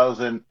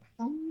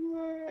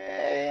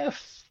 2004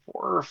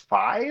 or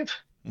 5.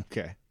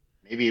 Okay.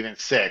 Maybe even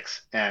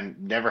 6, and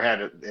never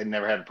had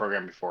a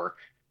program before.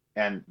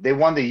 And they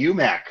won the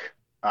UMAC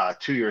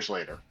 2 years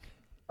later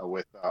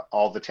with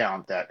all the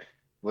talent that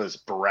was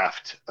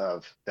bereft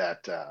of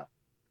that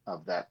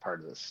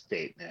part of the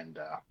state and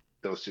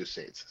those 2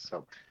 states.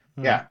 So,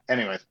 yeah.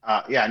 Anyways,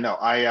 I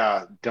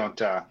don't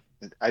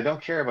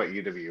care about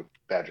UW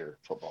Badger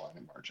football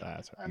anymore,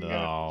 John.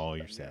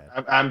 You're sad.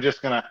 I'm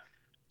just gonna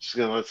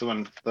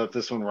let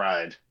this one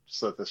ride.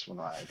 Just let this one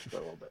ride for a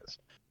little bit.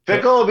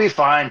 Fickell will be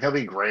fine. He'll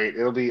be great.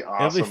 It'll be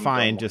awesome. It'll be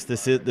fine. Just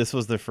this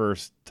was the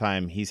first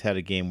time he's had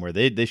a game where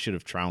they should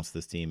have trounced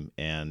this team,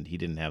 and he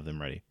didn't have them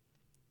ready.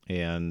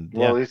 And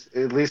at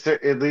least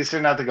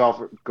they're not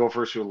the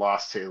Gophers who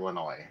lost to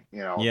Illinois.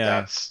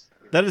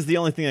 That is the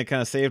only thing that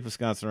kind of saved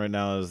Wisconsin right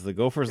now is the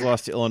Gophers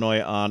lost to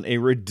Illinois on a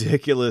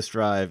ridiculous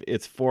drive.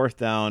 It's 4th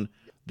down.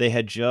 They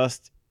had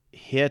just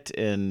hit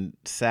and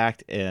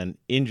sacked and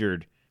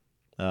injured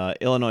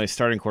Illinois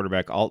starting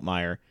quarterback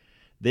Altmaier.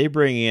 They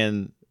bring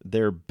in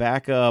their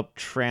backup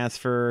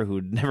transfer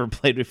who'd never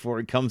played before.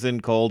 He comes in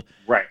cold,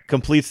 right?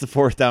 Completes the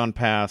 4th down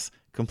pass,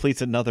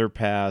 completes another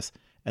pass,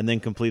 and then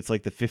completes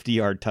like the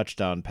 50-yard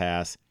touchdown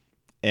pass,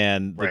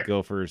 and the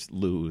Gophers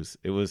lose.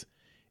 It was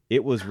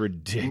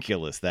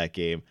ridiculous, that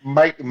game.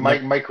 Mike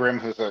Grimm,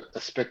 who's a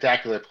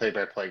spectacular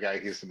play-by-play guy.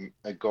 He's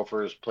a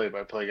Gophers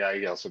play-by-play guy.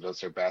 He also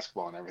does their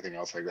basketball and everything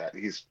else like that.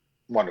 He's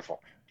wonderful.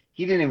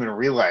 He didn't even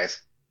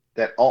realize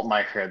that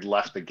Altmaier had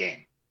left the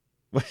game.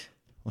 What?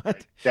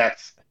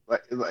 That's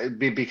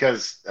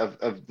because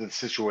of the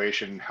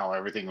situation, how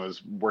everything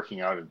was working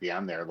out at the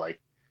end there.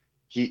 Like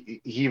he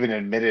even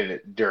admitted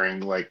it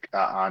during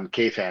on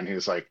KFan. He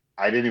was like,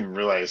 I didn't even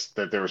realize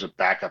that there was a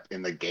backup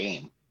in the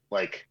game.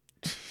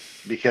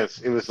 Because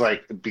it was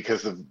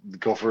because the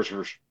Gophers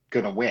were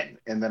going to win.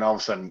 And then all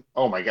of a sudden,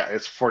 oh my God,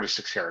 it's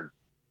 46-yard.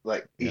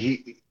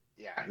 It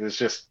was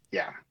just,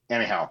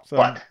 anyhow. So,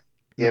 but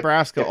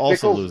Nebraska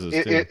also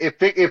loses too.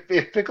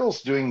 If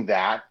Fickell's doing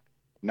that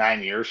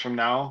 9 years from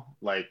now,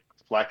 like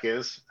Fleck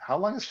is, how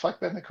long has Fleck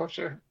been the coach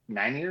there?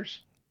 9 years?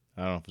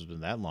 I don't know if it's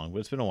been that long, but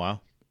it's been a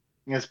while.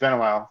 It's been a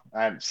while.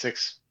 I'm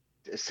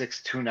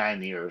 6'2"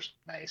 9 years.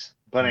 Nice.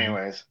 But Mm-hmm.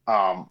 anyways,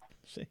 I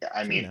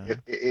Two mean, now.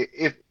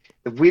 if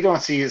we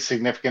don't see a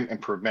significant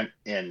improvement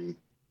in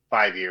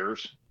 5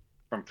 years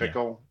from Yeah.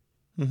 Fickle,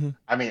 Mm-hmm.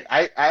 I mean,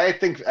 I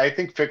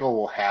think Fickle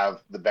will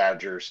have the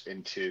Badgers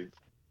into,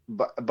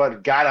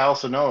 but God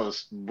also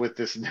knows with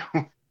this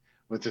new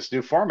with this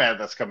new format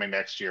that's coming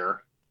next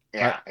year. I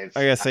Yeah,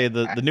 I gotta say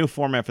the new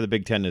format for the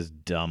Big Ten is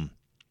dumb.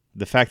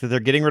 The fact that they're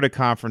getting rid of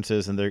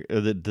conferences and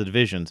the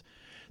divisions,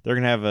 they're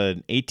going to have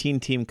an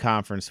 18-team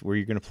conference where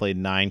you're going to play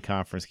 9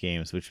 conference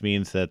games, which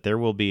means that there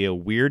will be a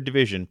weird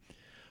division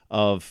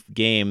of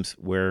games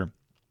where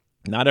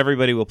not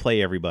everybody will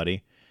play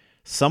everybody.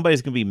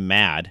 Somebody's going to be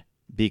mad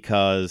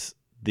because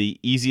the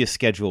easiest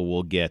schedule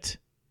will get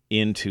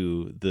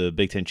into the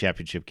Big Ten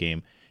championship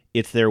game.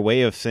 It's their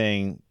way of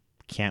saying,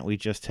 can't we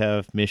just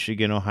have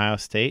Michigan, Ohio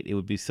State? It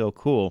would be so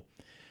cool.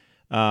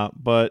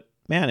 But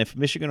man, if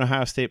Michigan and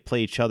Ohio State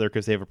play each other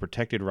because they have a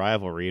protected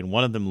rivalry and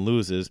one of them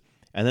loses,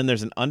 and then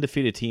there's an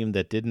undefeated team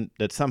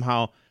that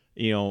somehow,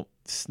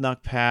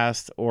 snuck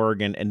past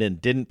Oregon and then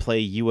didn't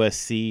play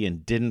USC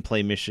and didn't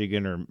play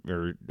Michigan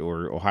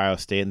or Ohio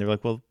State, and they're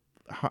like, well,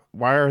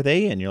 why are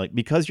they in? You're like,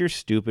 because your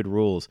stupid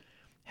rules.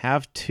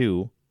 Have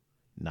 2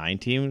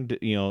 9-team,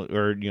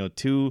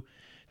 two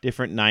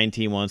different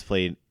 9-team ones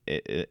played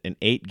an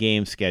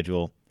 8-game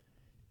schedule,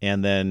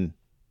 and then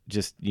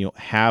just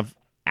have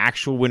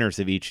actual winners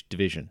of each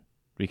division,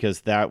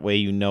 because that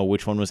way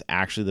which one was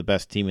actually the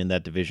best team in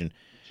that division.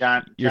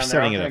 You're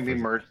setting it up.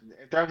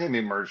 They're going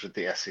to be merged with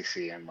the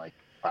SEC in like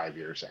 5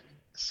 years.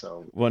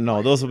 So, well,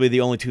 no, those will be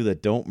the only 2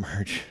 that don't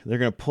merge. They're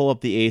going to pull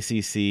up the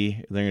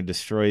ACC. They're going to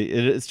destroy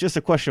it. It's just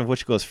a question of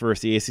which goes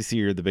first, the ACC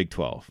or the Big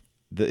 12.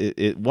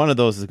 One of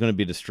those is going to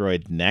be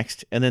destroyed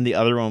next, and then the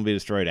other one will be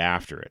destroyed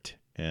after it,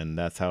 and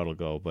that's how it'll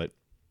go. But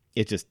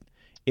it's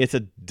a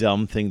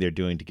dumb thing they're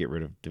doing to get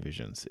rid of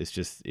divisions.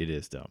 It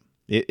is dumb.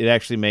 It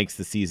actually makes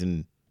the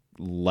season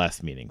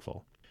less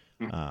meaningful.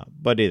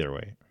 But either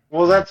way.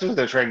 Well, that's what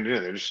they're trying to do.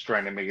 They're just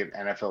trying to make it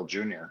NFL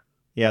Junior.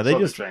 Yeah, That's what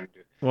they're trying to do.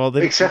 Well,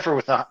 except for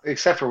with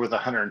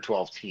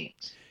 112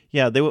 teams.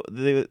 Yeah,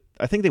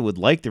 I think they would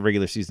like the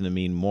regular season to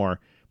mean more,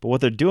 but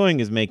what they're doing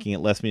is making it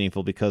less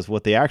meaningful, because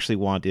what they actually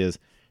want is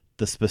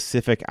the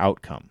specific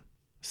outcome.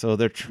 So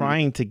they're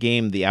trying to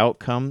game the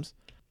outcomes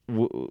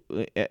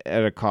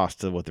at a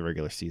cost of what the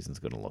regular season is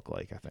going to look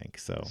like, I think.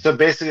 So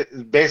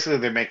basically,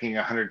 they're making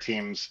 100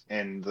 teams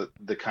in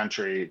the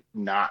country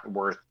not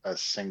worth a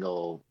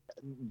single.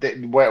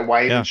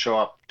 Why even show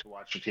up to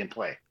watch your team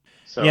play?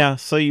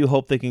 So you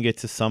hope they can get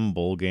to some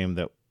bowl game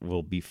that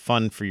will be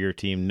fun for your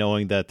team,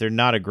 knowing that they're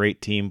not a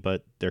great team,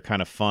 but they're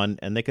kind of fun,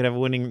 and they could have a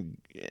winning.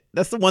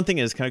 That's the one thing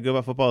is kind of good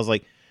about football, is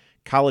like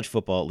college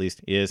football, at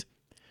least, is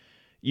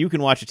you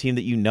can watch a team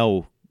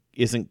that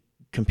isn't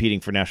competing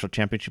for national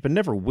championship and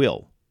never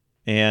will,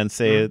 and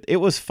say, it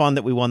was fun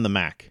that we won the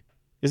MAC.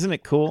 Isn't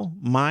it cool?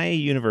 My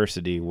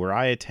university, where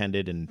I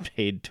attended and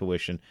paid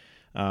tuition,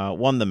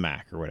 won the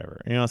MAC or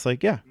whatever. It's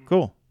like, yeah,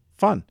 cool,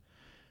 fun.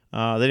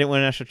 They didn't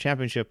win a national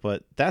championship,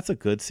 but that's a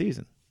good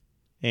season.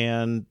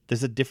 And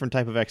there's a different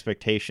type of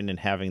expectation in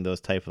having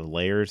those type of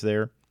layers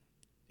there.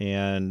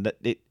 And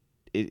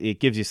it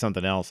gives you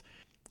something else.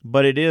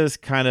 But it is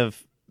kind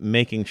of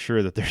making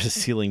sure that there's a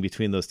ceiling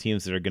between those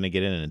teams that are going to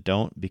get in and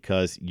don't,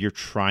 because you're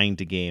trying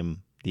to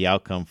game the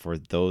outcome for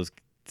those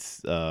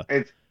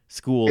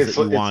schools that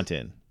you want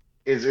in.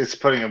 It's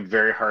putting a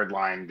very hard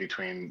line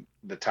between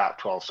the top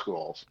 12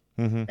 schools.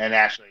 Mm-hmm. And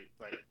actually,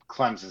 like,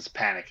 Clemson's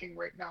panicking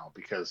right now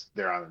because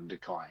they're on a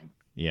decline.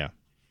 Yeah.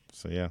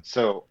 So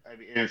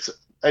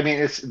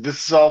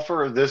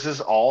this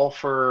is all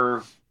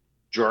for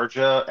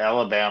Georgia,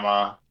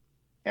 Alabama,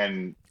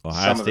 and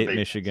Ohio State,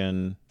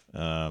 Michigan.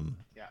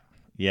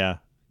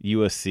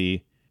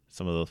 USC,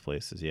 some of those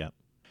places. Yeah.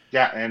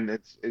 Yeah, and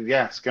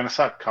it's gonna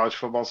suck. College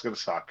football's gonna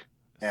suck,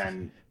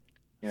 and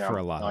for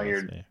a lot of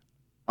us,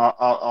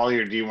 all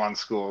your D1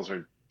 schools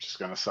are just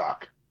gonna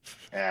suck,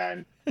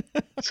 and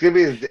it's gonna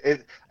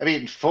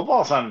be.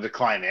 Football's on a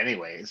decline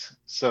anyways.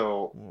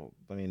 So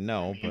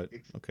no, but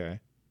okay.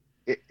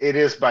 It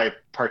is by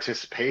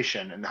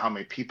participation and how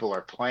many people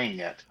are playing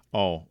it.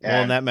 Oh,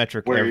 well, in that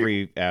metric,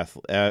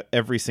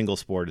 every single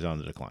sport is on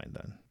the decline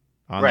then.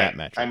 On that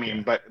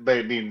metric. But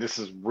this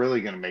is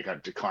really going to make a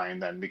decline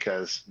then,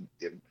 because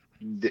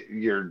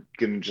you're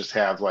going to just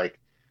have like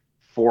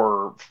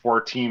four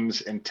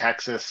teams in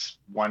Texas,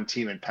 1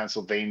 team in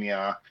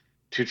Pennsylvania,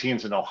 2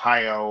 teams in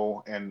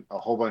Ohio, and a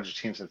whole bunch of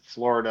teams in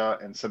Florida,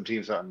 and some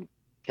teams out in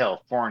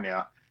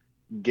California,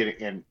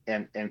 getting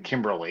and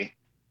Kimberly.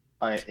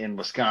 In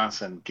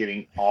Wisconsin,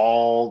 getting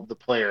all the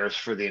players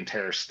for the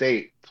entire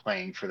state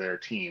playing for their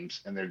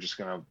teams, and they're just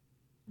going to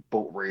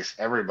boat race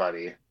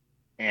everybody,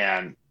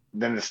 and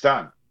then it's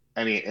done.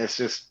 This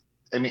is,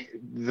 and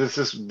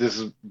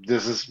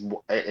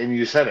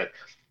you said it,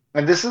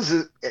 and this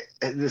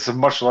is a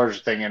much larger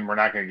thing, and we're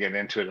not going to get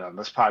into it on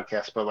this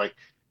podcast, but like,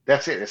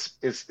 that's it.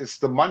 It's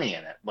the money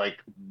in it. Like,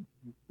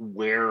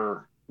 where's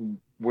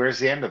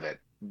the end of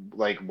it?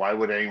 Like, why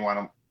would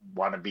anyone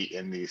want to be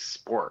in these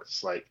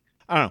sports? Like,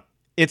 I don't know.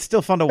 It's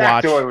still fun to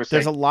watch.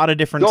 There's a lot of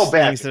different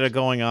things that are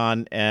going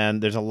on,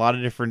 and there's a lot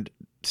of different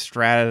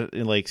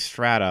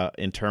strata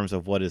in terms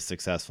of what is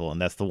successful,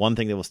 and that's the one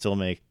thing that will still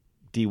make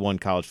D1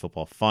 college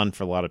football fun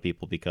for a lot of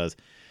people, because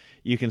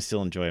you can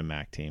still enjoy a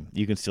MAC team.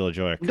 You can still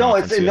enjoy a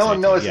conference.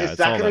 It's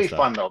not going to be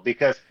fun though,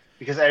 because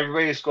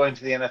everybody's going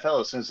to the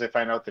NFL as soon as they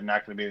find out they're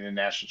not going to be in the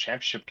national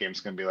championship game. It's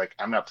going to be like,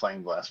 I'm not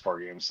playing the last 4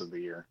 games of the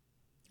year.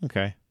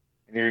 Okay.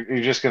 And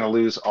you're just going to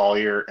lose all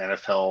your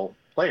NFL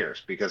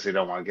players because they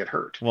don't want to get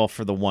hurt. Well,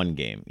 for the one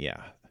game,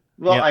 yeah.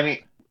 Well, yep. I mean,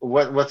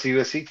 what's the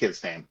USC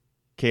kid's name?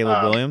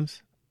 Caleb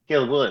Williams.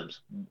 Caleb Williams.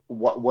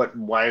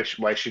 Why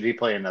should he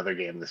play another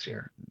game this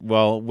year?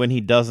 Well, when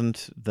he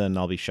doesn't, then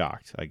I'll be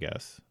shocked, I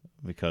guess,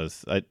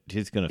 because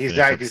he's going to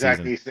finish the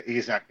season.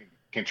 He's not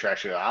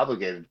contractually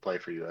obligated to play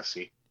for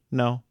USC.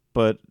 No,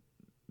 but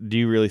do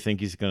you really think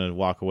he's going to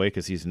walk away?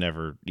 Because he's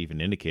never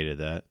even indicated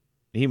that.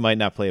 He might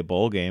not play a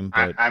bowl game,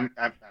 but I'm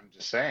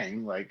just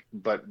saying, like,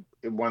 but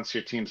once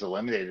your team's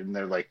eliminated and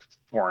they're like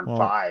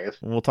 4-5,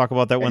 we'll talk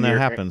about that when that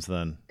happens.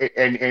 Then,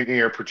 and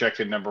you're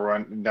projected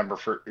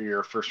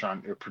your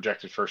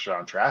projected first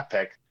round draft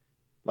pick.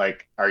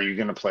 Like, are you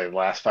going to play the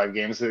last 5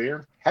 games of the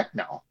year? Heck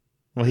no.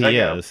 Well, he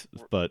is,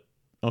 but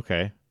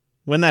okay.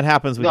 When that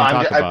happens, we can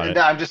talk about it.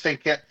 No, I'm just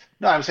thinking.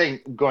 No, I'm saying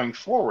going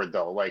forward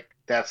though, like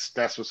that's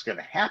what's going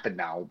to happen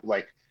now.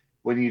 Like,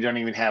 when you don't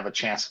even have a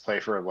chance to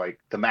play for like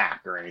the MAC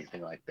or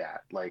anything like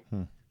that. Like,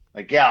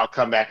 yeah, I'll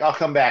come back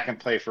and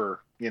play for,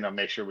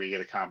 make sure we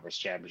get a conference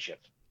championship.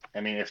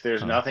 I mean, if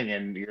there's nothing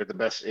and you're the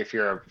best, if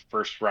you're a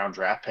first round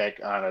draft pick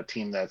on a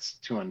team that's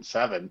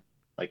 2-7,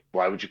 like,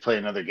 why would you play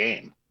another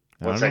game?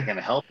 What's that going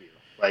to help you?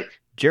 Like,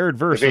 Jared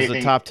Verse was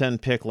a top 10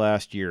 pick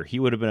last year. He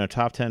would have been a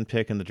top 10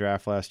 pick in the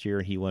draft last year,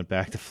 and he went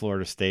back to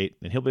Florida State,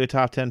 and he'll be a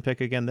top 10 pick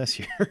again this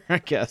year, I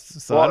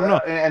guess. So I don't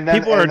know.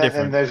 People are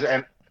different.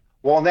 Then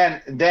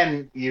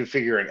you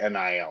figure an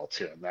NIL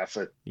too, and that's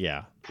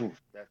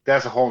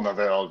a whole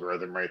nother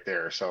algorithm right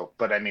there. So,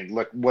 but I mean,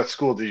 look, what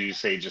school did you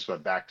say you just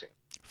went back to?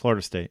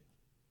 Florida State,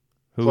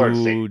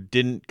 who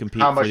didn't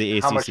compete for the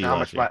ACC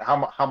last year.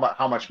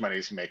 How much money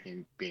is he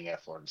making being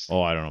at Florida State?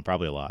 Oh, I don't know,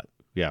 probably a lot.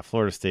 Yeah,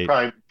 Florida State.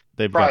 Probably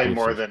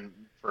more than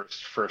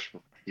first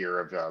year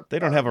of. They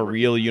don't have a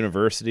real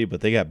university, but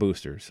they got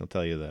boosters. I'll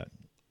tell you that.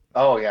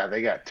 Oh yeah,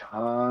 they got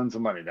tons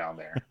of money down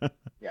there.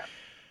 Yeah.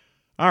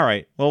 All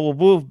right. Well, we'll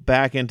move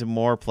back into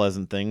more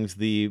pleasant things.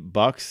 The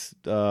Bucks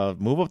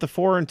move up to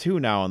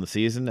 4-2 now in the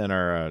season and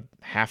are a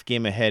half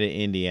game ahead of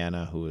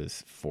Indiana, who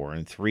is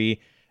 4-3,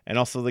 and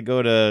also they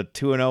go to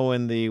 2-0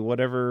 in the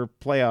whatever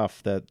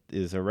playoff that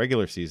is a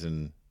regular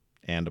season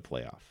and a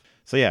playoff.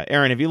 So yeah,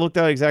 Aaron, have you looked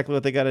at exactly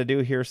what they got to do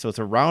here? So it's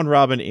a round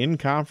robin in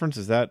conference.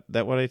 Is that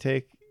what I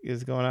take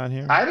is going on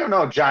here? I don't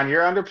know, John.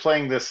 You're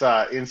underplaying this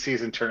in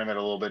season tournament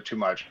a little bit too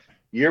much.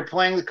 You're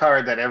playing the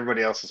card that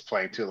everybody else is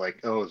playing too.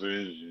 Like, no,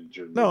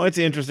 it's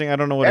interesting. I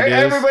don't know what it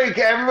is. Everybody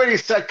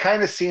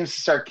kind of seems to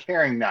start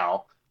caring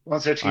now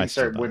once their teams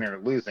start winning or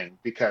losing,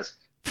 because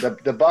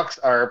the Bucks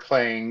are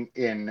playing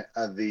in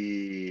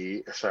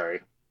Sorry,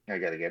 I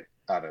got to get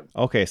out of.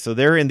 Okay, so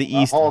they're in the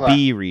East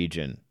B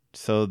region.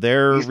 So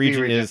their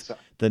region is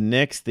the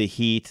Knicks, the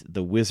Heat,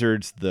 the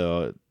Wizards,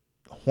 the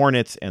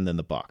Hornets, and then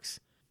the Bucks.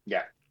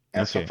 Yeah,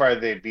 and so far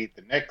they beat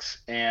the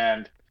Knicks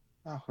and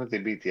what did they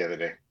beat the other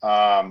day?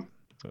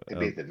 They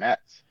beat the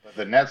Nets. But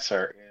the Nets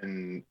are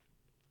in.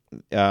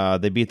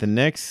 They beat the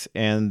Knicks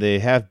and they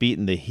have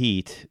beaten the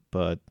Heat,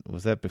 but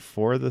was that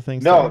before the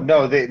thing?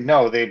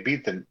 They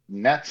beat the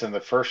Nets in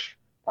the first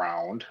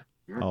round.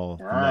 Oh,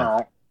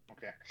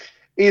 okay.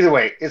 Either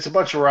way, it's a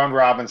bunch of round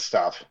robin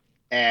stuff,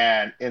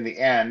 and in the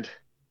end,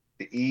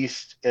 the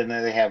East, and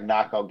then they have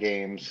knockout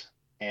games,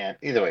 and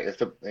either way,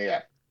 it's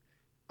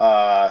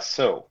all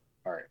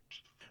right.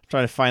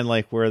 Trying to find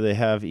like where they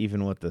have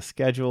even what the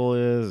schedule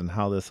is and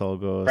how this all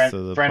goes. Friend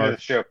of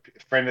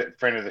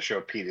the show,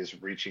 Pete is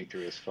reaching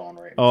through his phone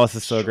right now. Oh, this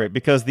is so great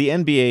because the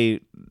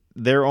NBA,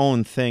 their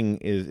own thing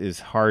is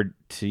hard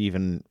to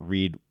even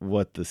read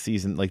what the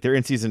season, like their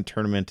in-season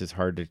tournament is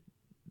hard to,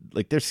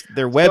 like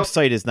their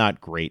website is not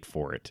great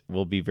for it.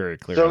 We'll be very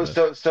clear.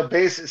 So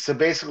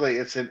basically,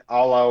 it's an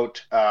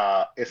all-out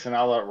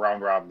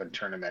round robin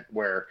tournament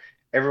where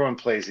everyone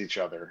plays each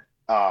other.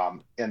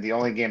 And the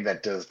only game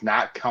that does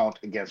not count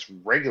against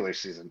regular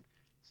season.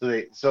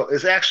 So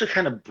it's actually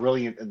kind of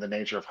brilliant in the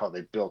nature of how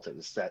they built it.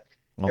 Is that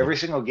every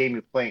single game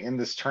you play in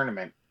this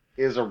tournament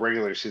is a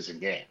regular season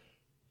game.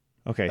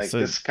 Okay, like so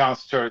this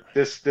counts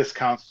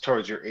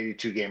towards your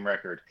 82 game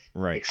record,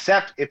 right?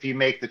 Except if you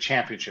make the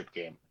championship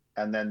game,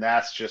 and then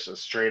that's just a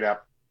straight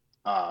up,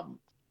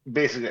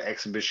 basically an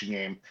exhibition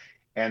game,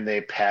 and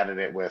they padded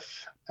it with.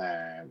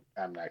 I'm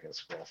not going to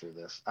scroll through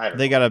this.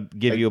 They got to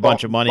give you a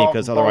bunch of money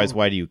because otherwise,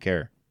 why do you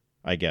care?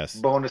 I guess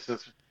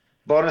bonuses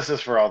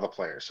for all the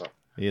players. So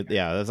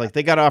yeah, it's like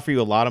they got to offer you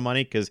a lot of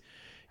money because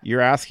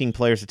you're asking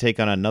players to take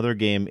on another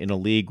game in a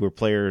league where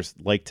players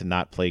like to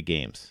not play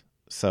games.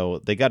 So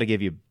they got to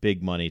give you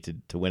big money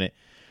to win it.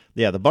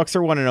 Yeah, the Bucks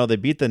are 1-0. They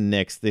beat the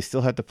Knicks. They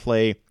still have to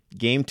play.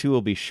 Game 2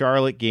 will be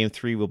Charlotte. Game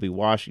 3 will be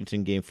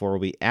Washington. Game 4 will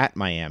be at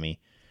Miami.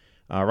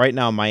 Right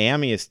now,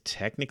 Miami is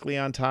technically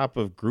on top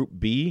of Group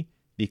B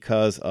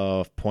because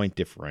of point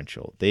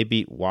differential. They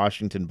beat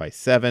Washington by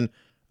 7.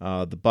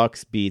 The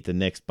Bucks beat the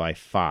Knicks by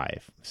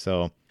 5.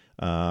 So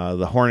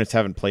the Hornets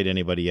haven't played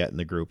anybody yet in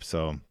the group.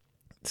 So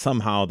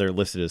somehow they're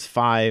listed as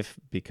 5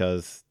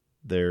 because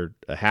they're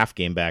a half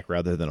game back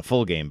rather than a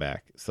full game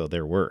back. So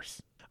they're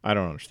worse. I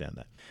don't understand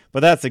that.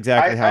 But that's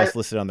exactly how it's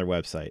listed on their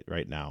website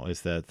right now,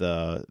 is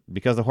that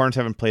because the Hornets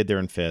haven't played, they're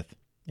in 5th.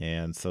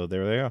 And so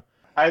there they go.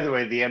 Either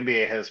way, the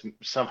NBA has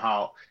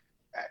somehow.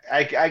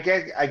 I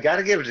got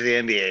to give it to the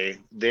NBA.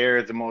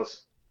 They're the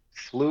most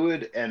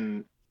fluid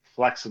and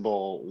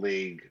flexible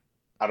league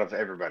out of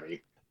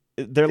everybody.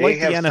 They're like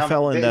the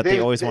NFL in that they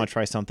always want to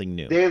try something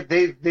new.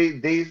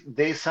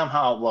 They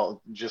somehow,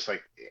 well, just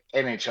like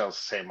NHL's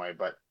the same way,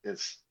 but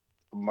it's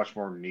a much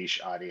more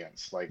niche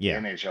audience. Like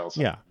NHL's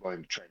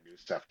willing to try new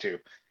stuff too,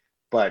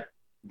 but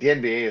the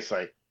NBA is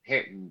like,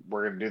 hey,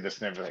 we're gonna do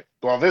this, and they're like,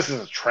 well, this is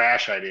a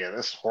trash idea.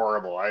 This is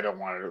horrible. I don't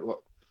want to.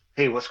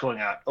 Hey, what's going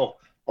on? Oh,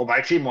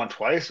 my team won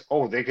twice.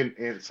 Oh, they can.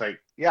 It's like,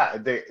 yeah,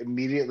 they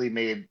immediately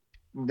made.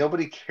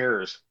 Nobody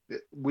cares.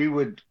 We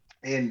would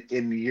in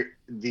the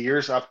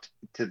years up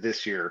to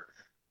this year,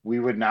 we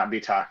would not be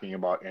talking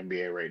about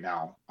NBA right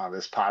now on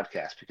this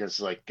podcast because,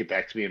 like, get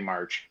back to me in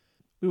March.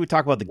 We would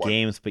talk about the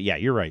games, but yeah,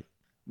 you're right.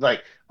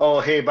 Like,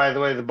 oh, hey, by the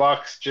way, the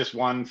Bucks just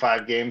won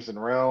 5 games in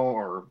a row,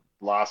 or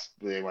lost.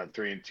 They went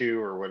 3-2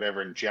 or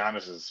whatever. And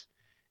Giannis is,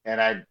 and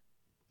I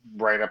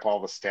write up all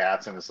the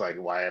stats, and it's like,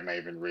 why am I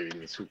even reading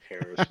this? Who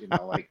cares? You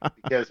know, like,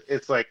 because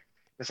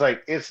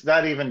it's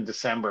not even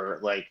December.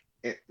 Like,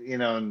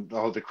 and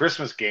the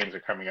Christmas games are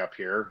coming up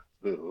here.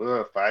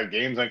 5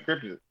 games on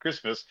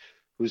Christmas.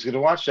 Who's going to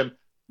watch them?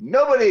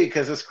 Nobody,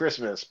 because it's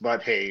Christmas.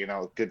 But hey,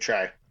 good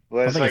try.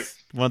 But I think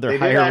it's one of their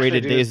higher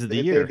rated days of the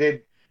year.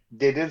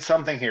 They did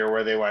something here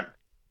where they went,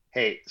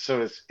 hey,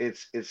 so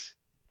it's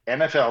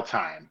NFL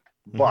time,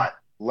 but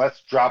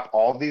let's drop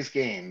all these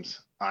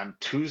games on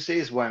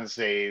Tuesdays,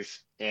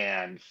 Wednesdays,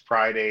 and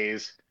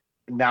Fridays,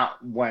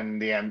 not when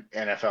the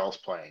NFL is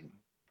playing.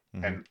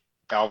 And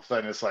all of a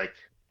sudden it's like,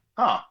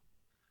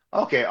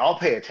 okay, I'll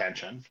pay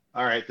attention.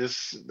 All right,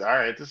 this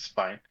is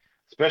fine.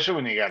 Especially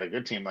when you got a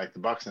good team like the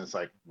Bucks, and it's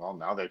like, well,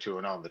 now they're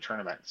 2-0 in the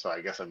tournament, so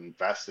I guess I'm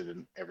invested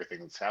in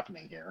everything that's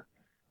happening here.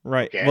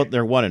 Right. Okay. Well,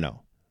 they're 1-0.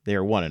 They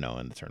are 1-0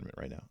 in the tournament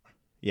right now.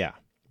 Yeah,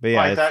 but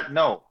yeah, I thought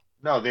no,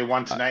 they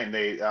won tonight, and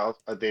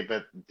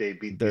they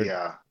beat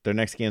their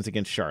next game's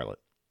against Charlotte.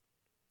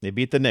 They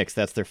beat the Knicks.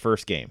 That's their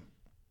first game.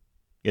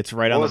 It's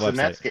right on the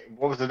website.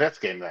 What was the Nets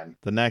game then?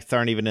 The Nets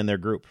aren't even in their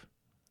group.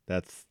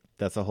 That's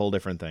a whole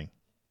different thing.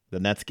 The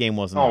Nets game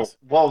wasn't. Oh,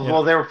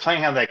 well, they were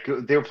playing on that.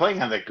 They were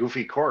playing on that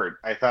goofy court.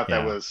 I thought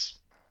that was.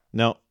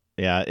 No,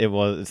 yeah, it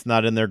was. It's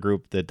not in their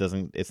group.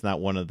 It's not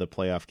one of the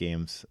playoff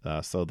games.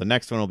 So the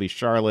next one will be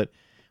Charlotte,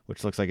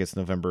 which looks like it's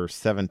November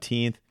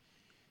 17th,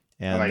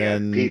 and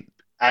then Pete,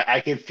 I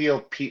can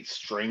feel Pete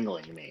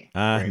strangling me.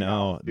 I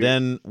know.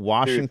 Then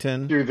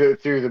Washington through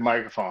the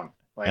microphone,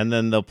 and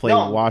then they'll play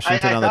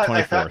Washington on the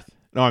 24th.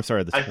 No, I'm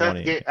sorry, the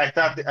 20th. I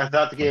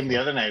thought the game the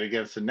other night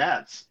against the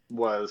Nets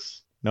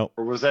was. Nope.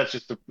 Or was that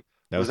just a game?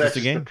 Was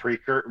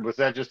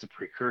that just a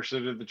precursor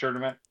to the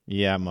tournament?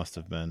 Yeah, it must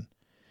have been.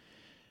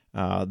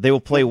 They will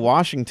play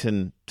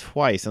Washington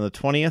twice, on the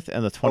 20th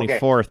and the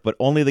 24th, but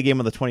only the game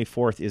on the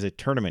 24th is a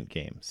tournament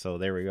game. So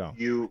there we go.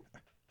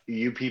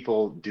 You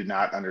people do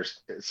not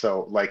understand.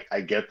 So, like, I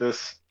get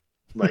this.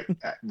 Like,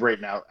 right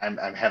now, I'm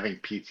having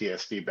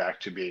PTSD back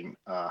to being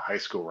a high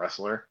school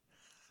wrestler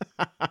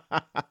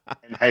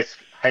and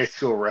high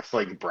school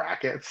wrestling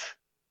brackets.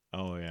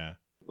 Oh yeah.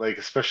 Like,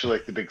 especially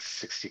like the big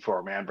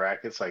 64-man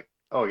brackets, like,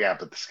 oh yeah,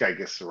 but this guy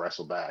gets to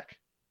wrestle back.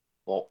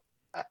 Well,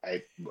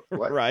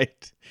 what?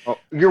 Right. Oh,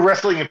 you're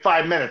wrestling in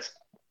 5 minutes.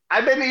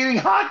 I've been eating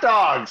hot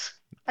dogs.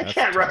 I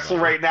can't wrestle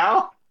right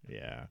now.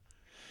 Yeah.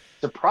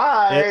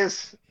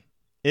 Surprise.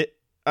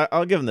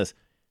 I'll give him this.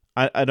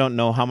 I don't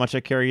know how much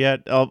I care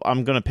yet.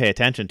 I'm going to pay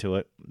attention to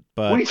it.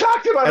 But we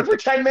talked about it for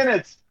 10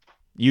 minutes.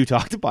 You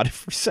talked about it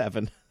for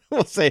 7.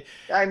 We'll say.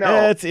 I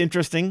know. It's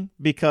interesting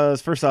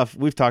because, first off,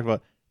 we've talked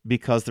about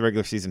because the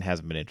regular season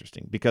hasn't been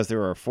interesting. Because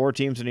there are 4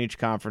 teams in each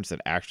conference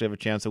that actually have a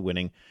chance of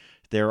winning.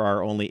 There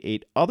are only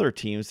 8 other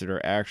teams that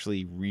are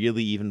actually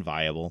really even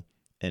viable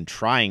and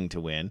trying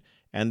to win.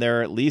 And there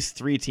are at least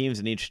 3 teams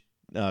in each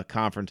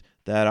conference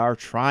that are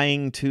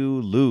trying to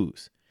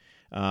lose.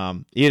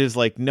 It is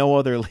like no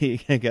other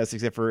league, I guess,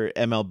 except for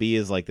MLB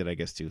is like that, I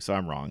guess, too. So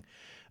I'm wrong.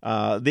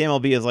 The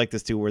MLB is like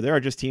this, too, where there are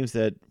just teams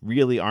that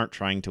really aren't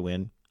trying to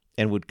win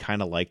and would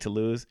kind of like to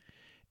lose.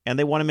 And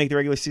they want to make the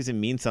regular season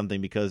mean something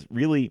because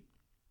really,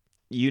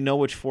 you know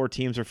which 4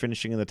 teams are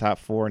finishing in the top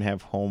 4 and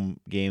have home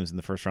games in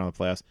the first round of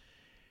the playoffs.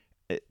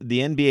 The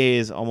NBA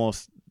is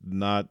almost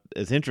not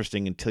as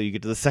interesting until you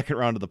get to the second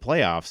round of the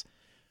playoffs.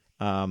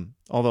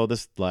 Although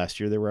this last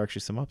year, there were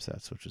actually some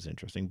upsets, which was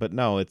interesting. But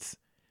no,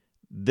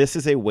 this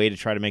is a way to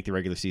try to make the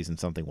regular season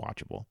something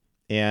watchable.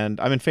 And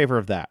I'm in favor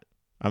of that.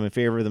 I'm in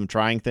favor of them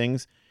trying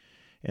things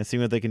and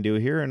seeing what they can do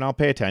here. And I'll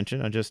pay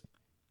attention. I just,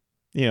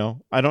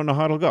 I don't know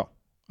how it'll go.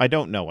 I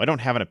don't know. I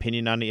don't have an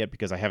opinion on it yet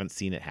because I haven't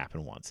seen it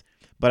happen once.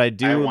 But I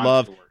do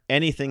love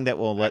anything that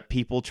will let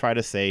people try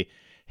to say,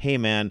 hey,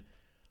 man,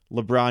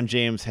 LeBron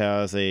James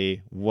has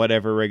a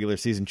whatever regular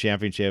season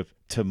championship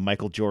to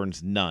Michael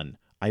Jordan's none.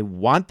 I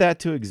want that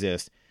to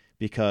exist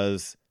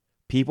because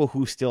people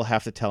who still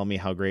have to tell me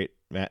how great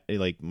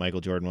like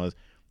Michael Jordan was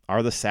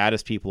are the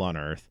saddest people on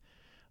earth.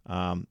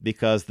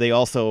 Because they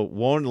also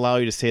won't allow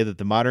you to say that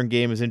the modern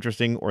game is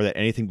interesting or that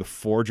anything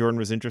before Jordan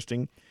was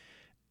interesting.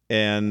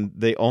 And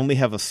they only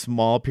have a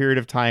small period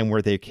of time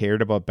where they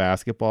cared about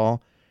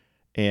basketball.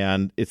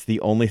 And it's the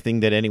only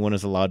thing that anyone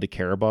is allowed to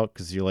care about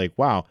because you're like,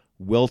 wow,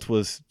 Wilt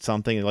was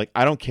something. Like,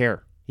 I don't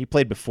care. He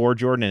played before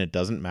Jordan and it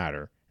doesn't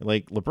matter.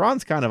 Like,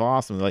 LeBron's kind of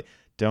awesome. Like,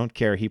 don't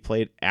care. He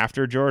played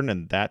after Jordan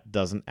and that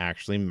doesn't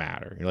actually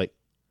matter. You're like,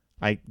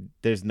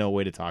 there's no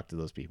way to talk to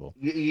those people.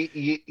 You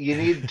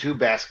need 2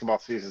 basketball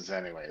seasons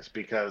anyways,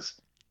 because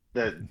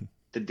the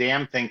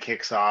damn thing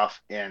kicks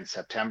off in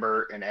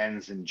September and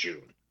ends in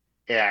June.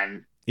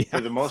 And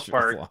for the most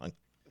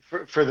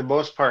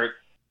part,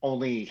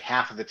 only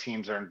half of the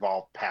teams are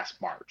involved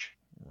past March.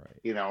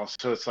 Right.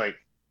 So it's like,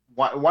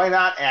 why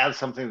not add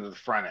something to the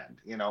front end,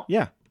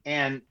 Yeah.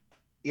 And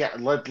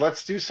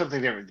let's do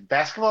something different.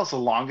 Basketball is the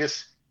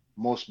longest,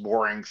 most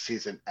boring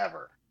season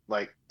ever.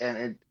 Like,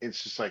 and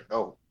it's just like,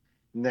 oh,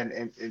 and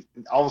then and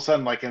all of a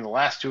sudden, like in the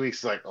last 2 weeks,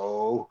 it's like,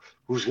 oh,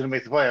 who's going to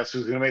make the playoffs?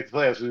 Who's going to make the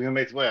playoffs? Who's going to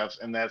make the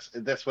playoffs? And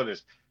that's what it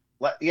is.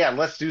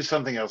 Let's do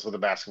something else with the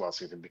basketball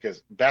season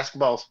because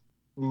basketball's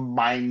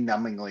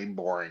mind-numbingly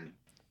boring.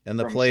 And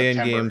the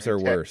play-in games are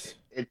worse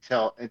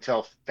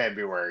until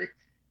February,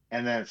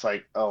 and then it's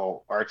like,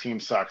 oh, our team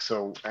sucks.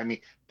 So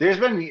there's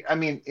been,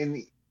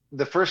 in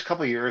the first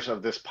couple of years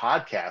of this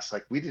podcast,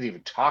 like we didn't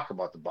even talk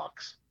about the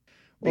Bucks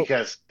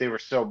because they were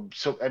so.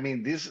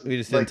 These we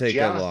just didn't take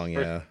that long,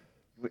 yeah.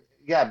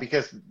 Yeah,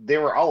 because they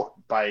were out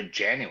by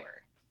January.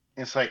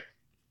 And it's like,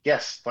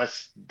 yes,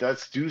 let's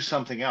do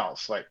something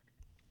else. Like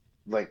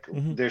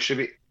there should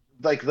be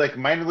like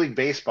minor league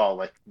baseball,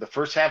 like the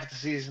first half of the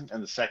season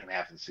and the second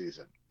half of the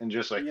season, and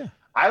just like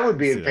I would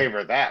be in favor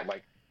of that.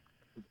 Like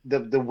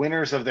the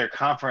winners of their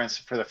conference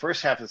for the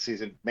first half of the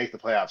season make the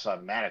playoffs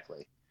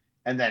automatically,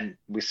 and then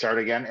we start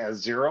again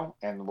as 0,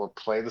 and we'll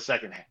play the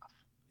second half.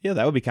 Yeah,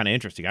 that would be kind of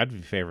interesting. I'd be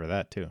in favor of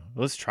that too.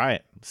 Let's try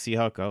it. See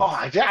how it goes. Oh,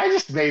 I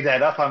just made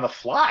that up on the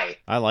fly.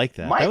 I like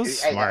that. That was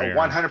smart.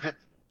 100%.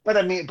 But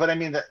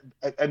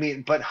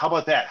how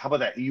about that? How about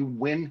that? If you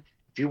win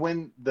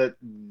the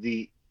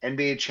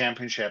NBA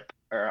championship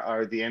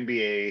or the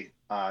NBA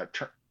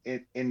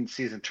in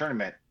season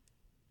tournament,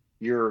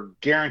 you're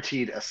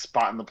guaranteed a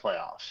spot in the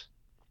playoffs.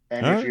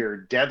 And if you're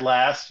dead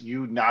last,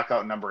 you knock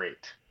out number 8.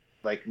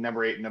 Like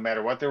number 8, no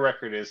matter what their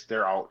record is,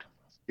 they're out.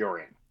 You're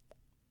in.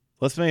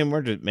 Let's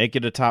make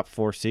it a top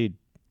 4 seed.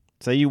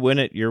 Say you win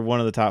it, you're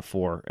one of the top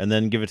 4, and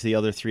then give it to the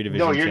other 3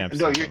 division champs.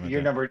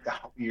 You're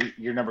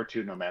number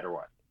 2 no matter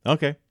what.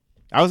 Okay.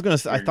 I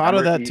thought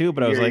of that too,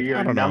 but I was like,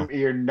 I don't know.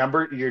 You're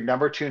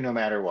number 2 no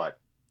matter what.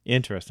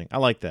 Interesting. I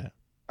like that.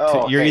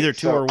 Oh, you're either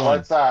 2 or 1.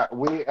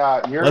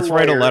 Let's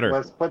write a letter.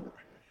 Let's put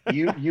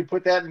you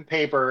put that in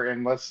paper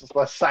and let's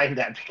sign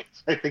that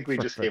because I think we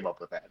just came up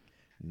with that.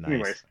 Nice.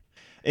 Anyways,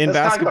 in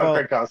basketball,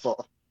 Craig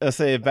Counsell. Let's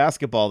say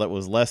basketball that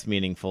was less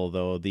meaningful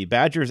though. The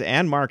Badgers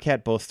and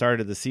Marquette both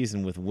started the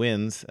season with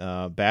wins.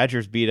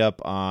 Badgers beat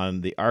up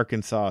on the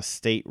Arkansas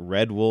State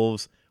Red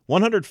Wolves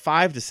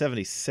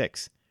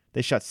 105-76.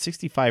 They shot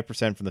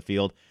 65% from the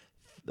field,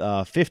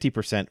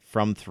 50%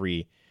 from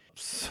 3.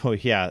 So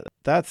yeah,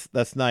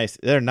 that's nice.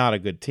 They're not a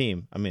good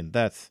team.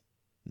 That's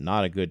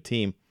not a good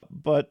team,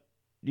 but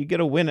you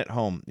get a win at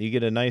home. You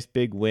get a nice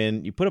big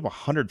win. You put up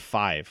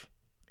 105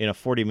 in a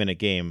 40-minute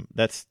game.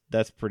 That's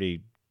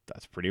pretty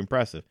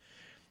impressive.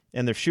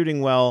 And they're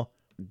shooting well.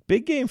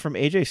 Big game from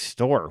AJ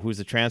Storr, who's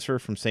a transfer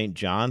from St.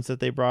 John's that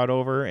they brought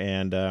over,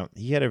 and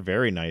he had a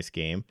very nice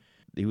game.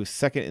 He was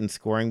second in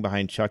scoring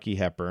behind Chucky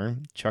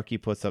Hepburn. Chucky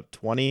puts up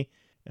 20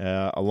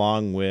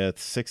 along with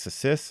 6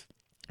 assists,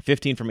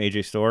 15 from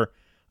AJ Storr.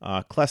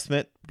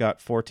 Klesmit got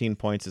 14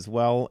 points as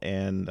well,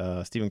 and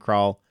Stephen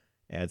Krall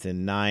adds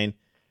in 9.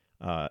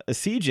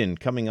 Esigian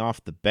coming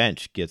off the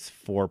bench gets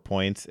 4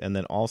 points, and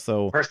then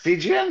also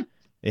Esigian?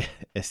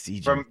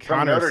 Esigian.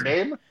 From Notre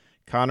Dame?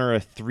 Connor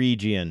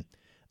Athregian.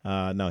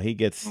 No, he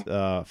gets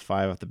 5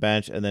 off the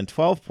bench, and then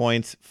 12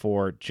 points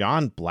for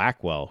John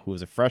Blackwell, who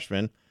is a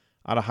freshman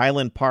out of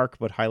Highland Park,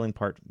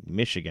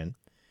 Michigan.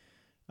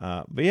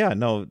 But yeah,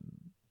 no,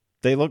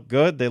 they look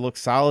good. They look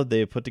solid.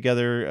 They put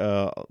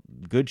together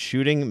good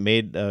shooting,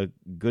 made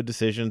good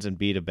decisions, and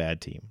beat a bad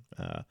team.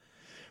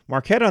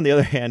 Marquette, on the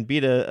other hand,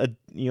 beat at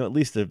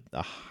least a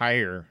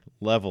higher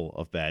level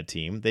of bad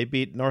team. They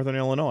beat Northern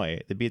Illinois.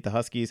 They beat the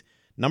Huskies.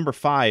 Number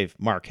 5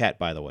 Marquette,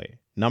 by the way.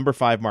 Number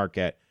 5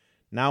 Marquette.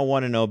 Now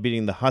 1-0,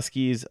 beating the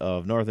Huskies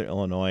of Northern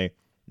Illinois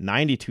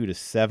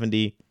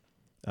 92-70.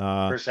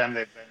 First time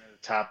they've been in the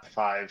top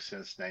 5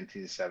 since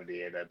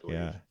 1978, I believe.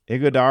 Yeah.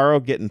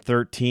 Iguodaro getting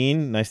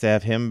 13. Nice to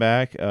have him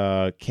back.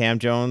 Cam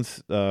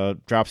Jones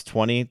drops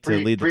 20 to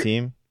lead the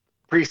team.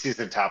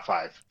 Preseason top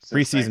 5.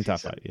 Preseason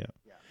top 5, yeah.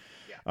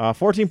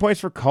 14 points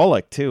for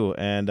Kolek too,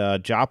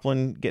 and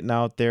Joplin getting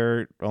out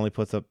there only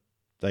puts up,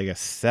 I guess,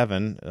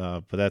 7,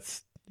 but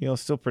that's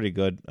still pretty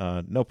good.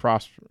 No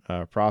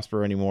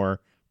Prosper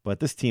anymore, but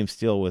this team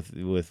still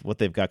with what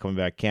they've got coming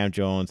back: Cam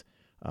Jones,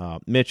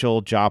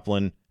 Mitchell,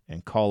 Joplin,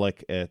 and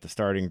Kolek at the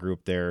starting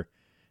group there,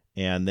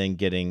 and then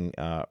getting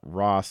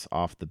Ross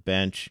off the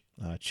bench.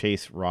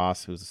 Chase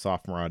Ross, who's a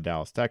sophomore out of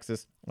Dallas,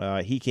 Texas.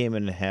 He came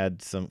in and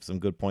had some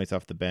good points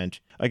off the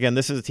bench. Again,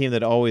 this is a team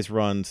that always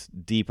runs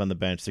deep on the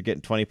bench. They're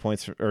getting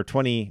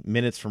 20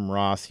 minutes from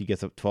Ross. He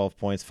gets up 12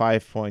 points,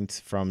 5 points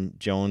from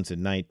Jones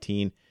and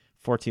 19,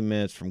 14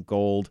 minutes from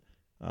Gold,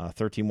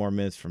 13 more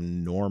minutes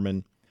from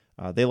Norman.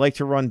 They like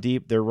to run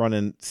deep. They're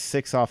running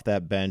 6 off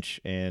that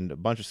bench and a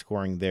bunch of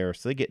scoring there.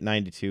 So they get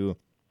 92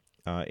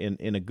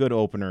 in a good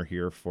opener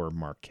here for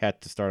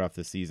Marquette to start off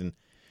the season.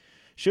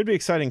 Should be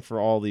exciting for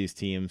all these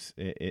teams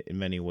in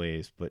many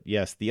ways. But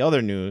yes, the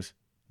other news,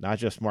 not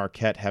just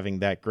Marquette having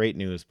that great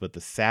news, but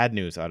the sad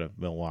news out of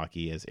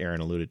Milwaukee, as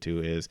Aaron alluded to,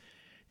 is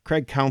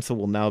Craig Counsell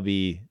will now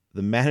be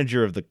the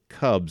manager of the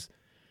Cubs,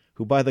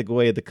 who, by the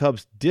way, the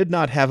Cubs did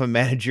not have a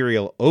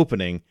managerial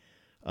opening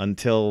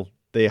until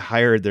they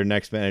hired their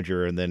next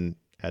manager and then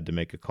had to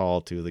make a call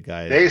to the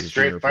guy. They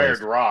straight fired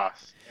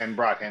Ross and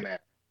brought him in.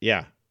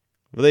 Yeah.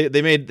 Well,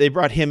 they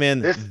brought him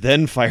in,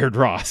 then fired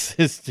Ross,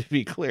 just to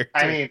be clear.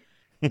 I mean,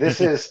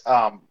 this is,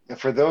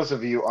 for those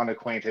of you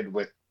unacquainted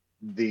with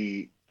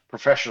the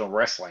professional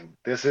wrestling,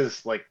 this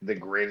is like the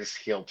greatest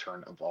heel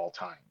turn of all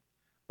time.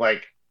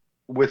 Like,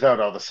 without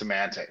all the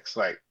semantics.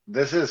 Like,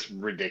 this is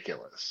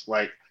ridiculous.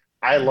 Like,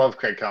 I love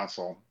Craig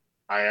Counsell.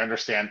 I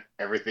understand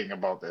everything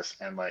about this.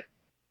 And, like,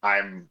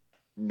 I'm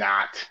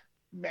not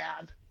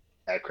mad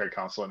at Craig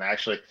Counsell. And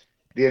actually,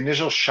 the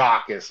initial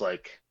shock is,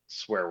 like,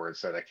 swear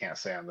words that I can't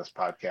say on this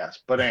podcast.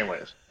 But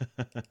anyways.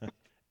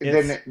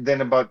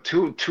 Then about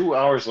two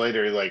hours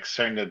later, you're like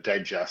starting to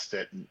digest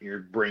it, and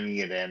you're bringing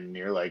it in, and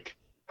you're like,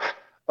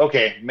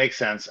 okay, makes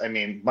sense. I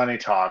mean, money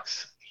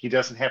talks. He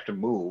doesn't have to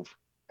move.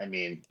 I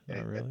mean,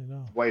 really,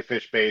 no.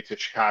 Whitefish Bay to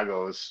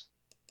Chicago is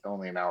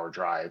only an hour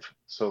drive.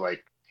 So,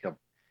 like,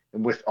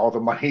 with all the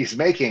money he's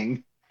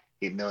making,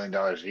 $8 million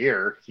a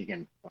year, he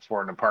can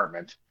afford an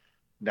apartment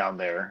down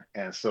there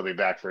and still be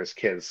back for his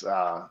kids'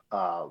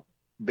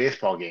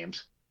 baseball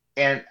games.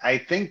 And I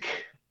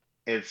think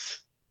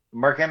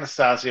Mark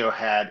Anastasio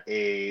had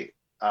a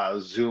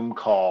Zoom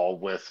call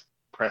with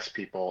press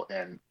people,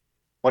 and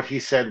what he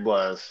said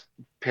was,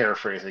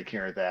 paraphrasing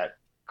here, that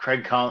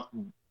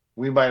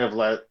we might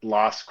have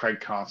lost Craig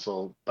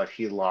Counsell, but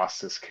he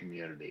lost his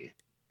community.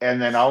 And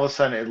then all of a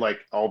sudden, it like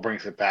all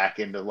brings it back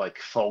into like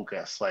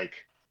focus. Like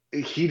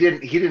he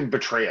didn't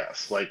betray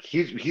us. Like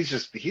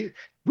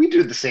we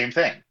do the same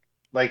thing.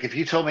 Like if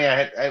you told me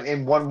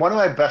one of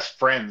my best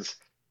friends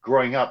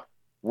growing up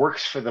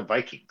works for the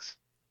Vikings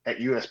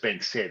at US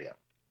Bank Stadium.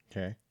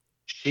 Okay.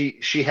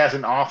 She has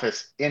an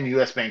office in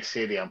US Bank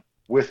Stadium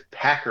with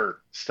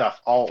Packer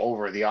stuff all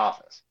over the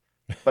office.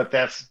 But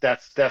that's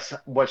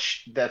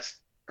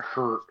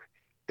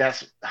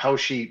how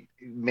she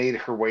made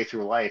her way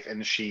through life,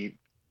 and she's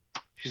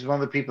one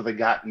of the people that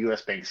got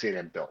US Bank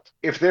Stadium built.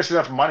 If there's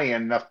enough money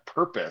and enough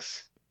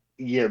purpose,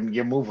 you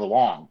move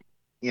along,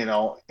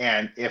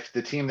 and if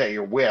the team that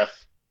you're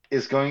with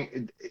is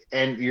going,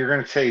 and you're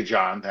going to say,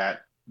 John,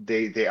 that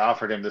they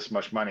offered him this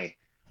much money.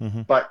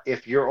 Mm-hmm. But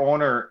if your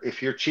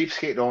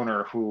cheapskate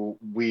owner, who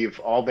we've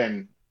all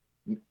been,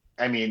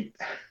 I mean,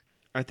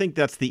 I think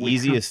that's the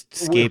easiest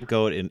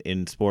scapegoat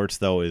in sports,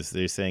 though, is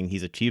they're saying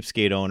he's a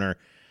cheapskate owner.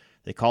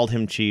 They called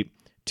him cheap.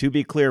 To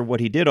be clear, what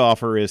he did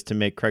offer is to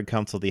make Craig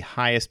Counsell the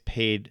highest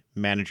paid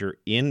manager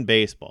in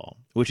baseball,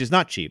 which is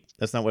not cheap.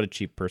 That's not what a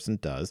cheap person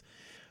does.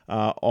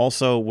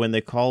 Also, when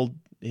they called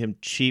him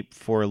cheap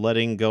for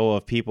letting go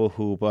of people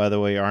who, by the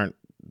way, aren't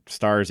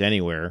stars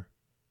anywhere,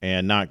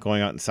 and not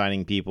going out and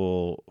signing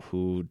people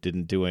who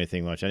didn't do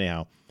anything much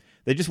anyhow.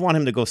 They just want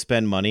him to go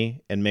spend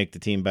money and make the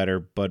team better.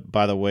 But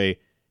by the way,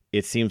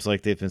 it seems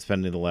like they've been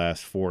spending the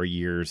last 4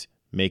 years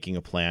making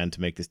a plan to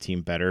make this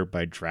team better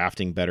by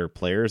drafting better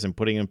players and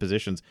putting them in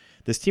positions.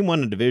 This team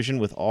won a division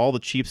with all the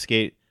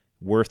cheapskate,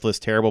 worthless,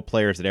 terrible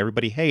players that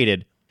everybody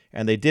hated,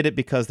 and they did it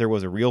because there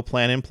was a real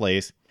plan in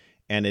place,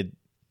 and it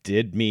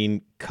did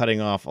mean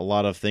cutting off a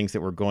lot of things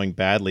that were going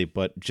badly,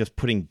 but just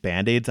putting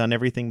Band-Aids on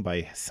everything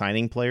by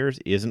signing players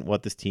isn't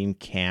what this team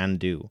can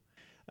do.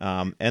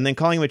 And then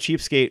calling him a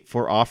cheapskate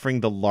for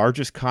offering the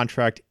largest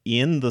contract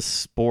in the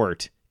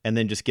sport and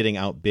then just getting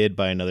outbid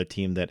by another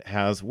team that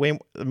has way more.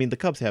 I mean, the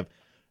Cubs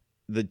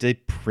they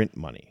print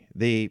money.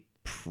 They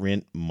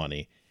print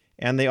money.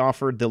 And they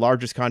offered the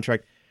largest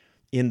contract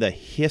in the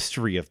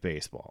history of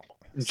baseball.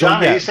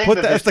 John, are you saying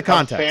that that's the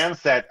Cubs context.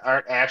 Fans that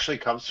aren't actually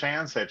Cubs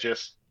fans that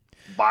just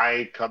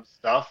buy Cubs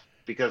stuff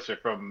because they're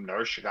from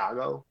North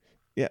Chicago?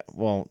 Yeah,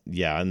 well,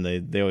 yeah, and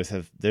they always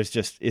have.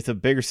 It's a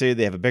bigger city.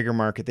 They have a bigger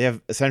market. They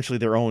have essentially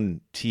their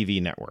own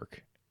TV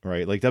network,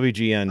 right? Like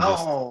WGN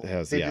just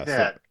has. They yeah, did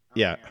that. So,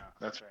 yeah,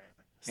 that's right.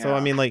 So Yeah, I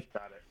mean, like,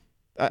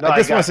 no, I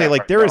just want to say,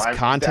 like, there is No,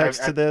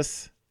 context to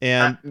this,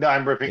 and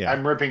I'm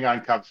ripping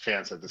on Cubs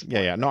fans at this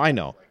point. Yeah. No, I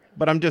know,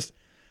 but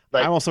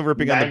like I'm also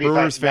ripping on the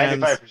Brewers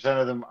fans.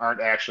 95% of them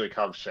aren't actually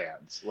Cubs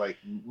fans. Like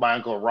my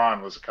uncle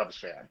Ron was a Cubs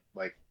fan,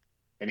 like,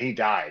 and he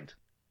died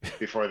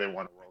before they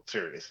won a World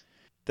Series.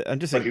 I'm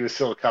just but saying, he was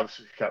still a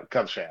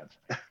Cubs fan.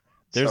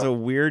 There's a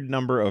weird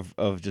number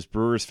of just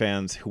Brewers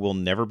fans who will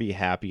never be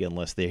happy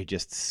unless they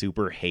just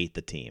super hate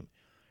the team,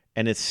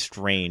 and it's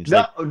strange.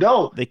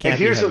 No, they can't. And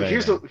here's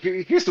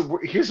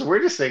the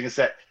weirdest thing is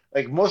that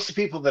like most of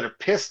the people that are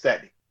pissed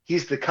that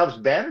he's the Cubs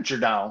manager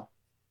now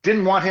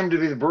didn't want him to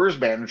be the Brewers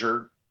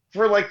manager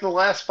for like the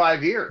last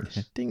 5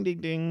 years. Ding ding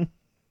ding.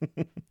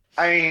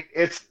 I mean,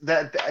 it's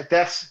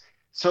that's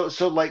so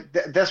like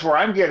that's where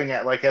I'm getting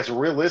at. Like as a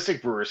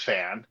realistic Brewers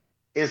fan,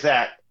 is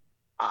that.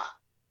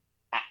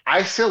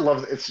 I still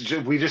love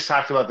we just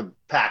talked about the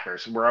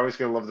Packers. We're always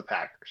going to love the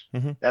Packers.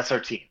 Mm-hmm. That's our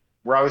team.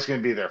 We're always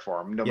going to be there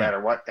for them no matter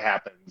what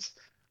happens.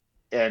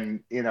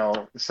 And,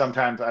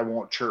 sometimes I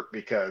won't chirp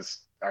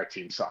because our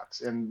team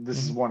sucks. And this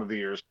is one of the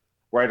years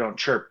where I don't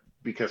chirp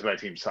because my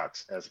team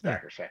sucks as a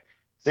Packers fan.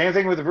 Same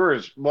thing with the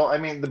Brewers. Well, I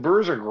mean, the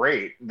Brewers are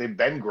great. They've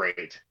been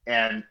great.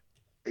 And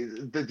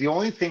the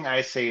only thing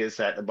I say is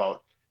that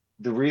about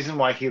the reason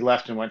why he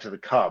left and went to the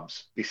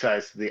Cubs,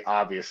 besides the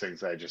obvious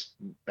things I just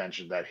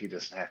mentioned, that he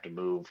doesn't have to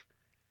move,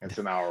 it's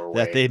an hour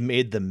away. That they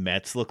made the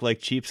Mets look like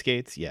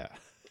cheapskates, yeah.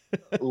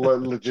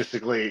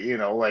 Logistically,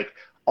 like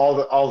all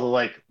the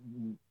like,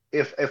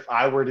 if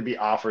I were to be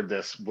offered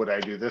this, would I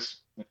do this?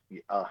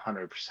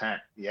 100%,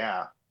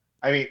 yeah.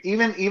 I mean,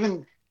 even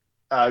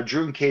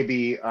Drew and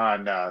KB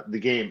on the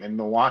game in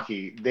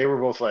Milwaukee, they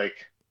were both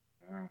like,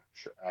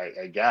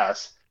 I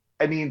guess.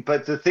 I mean,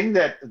 but the thing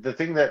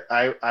that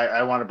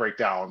I want to break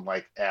down,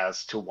 like,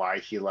 as to why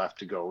he left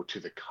to go to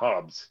the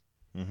Cubs,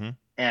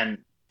 and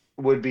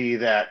would be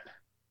that,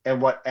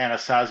 and what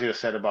Anastasio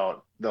said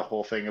about the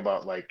whole thing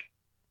about, like,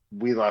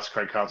 we lost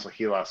Craig Counsell,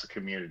 he lost the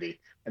community,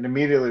 and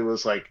immediately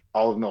was like,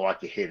 all of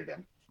Milwaukee hated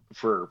him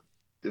for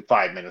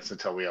 5 minutes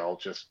until we all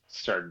just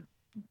started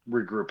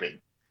regrouping.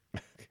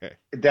 Okay.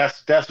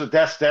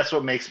 That's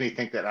what makes me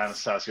think that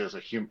Anastasio is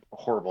a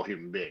horrible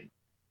human being,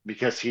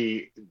 because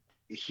he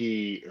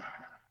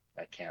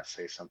I can't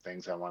say some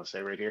things I want to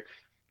say right here,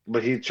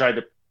 but he tried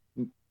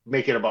to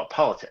make it about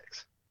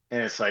politics.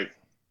 And it's like,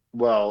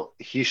 well,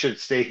 he should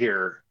stay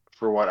here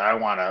for what I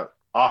want to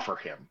offer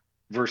him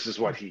versus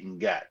what he can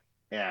get.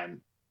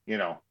 And,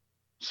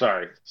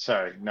 sorry,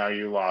 now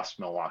you lost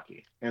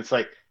Milwaukee. And it's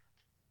like,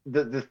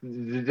 the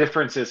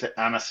difference is that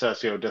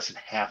Anastasio doesn't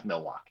have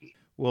Milwaukee.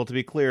 Well, to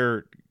be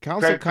clear,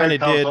 Counsell kind of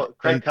did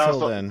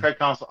until then. Craig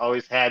Counsell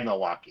always had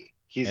Milwaukee.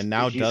 And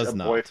now does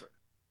not. Boyfriend.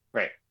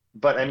 Right.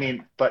 But I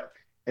mean,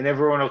 and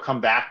everyone will come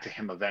back to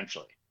him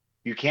eventually.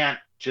 You can't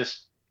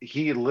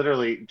he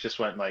literally just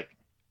went like,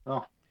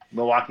 oh,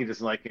 Milwaukee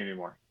doesn't like me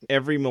anymore.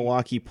 Every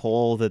Milwaukee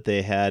poll that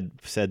they had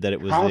said that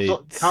it was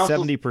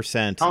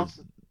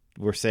 70%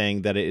 were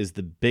saying that it is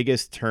the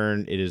biggest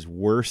turn. It is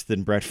worse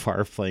than Brett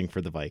Favre playing for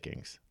the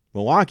Vikings.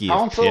 Milwaukee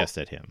is pissed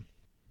at him.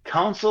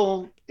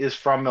 Counsell is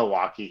from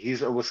Milwaukee.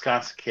 He's a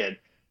Wisconsin kid.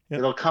 Yep.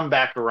 It'll come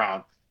back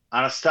around.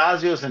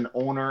 Anastasio is an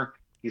owner.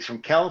 He's from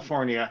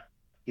California.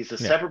 He's a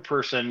separate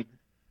person.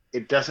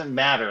 It doesn't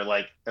matter.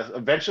 Like,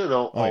 eventually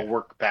they'll all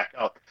work back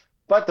out.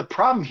 But the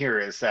problem here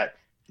is that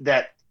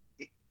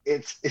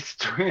it's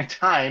during a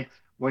time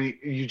when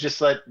you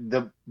just let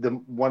the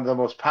one of the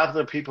most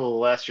popular people of the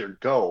last year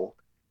go.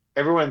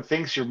 Everyone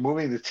thinks you're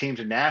moving the team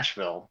to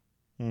Nashville.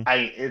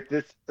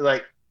 It's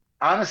like,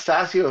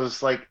 Anastasio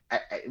is like, I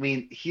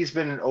mean, he's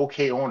been an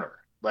okay owner,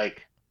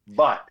 like,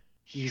 but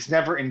he's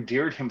never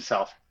endeared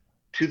himself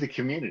to the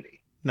community.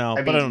 No,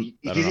 I mean,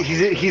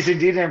 he's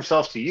endeared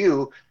himself to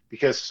you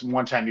because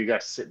one time you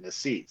got to sit in the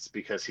seats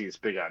because he's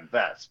big on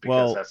vets,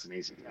 because that's an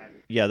easy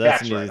thing. Yeah,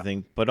 that's an easy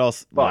thing, but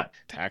also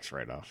tax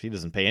write-off. He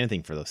doesn't pay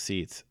anything for those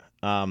seats.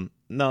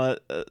 No,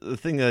 the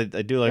thing that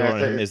I do like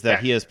about him is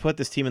that he has put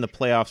this team in the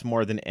playoffs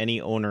more than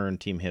any owner in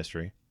team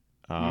history.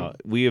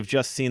 We have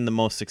just seen the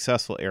most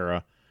successful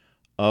era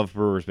of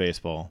Brewers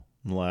baseball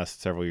in the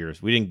last several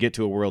years. We didn't get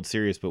to a World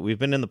Series, but we've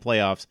been in the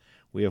playoffs.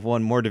 We have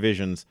won more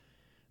divisions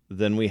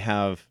than we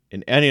have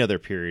in any other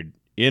period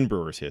in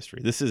Brewers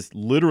history. This is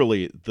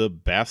literally the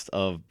best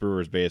of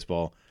Brewers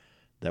baseball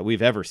that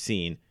we've ever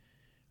seen,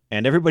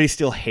 and everybody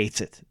still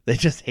hates it. They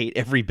just hate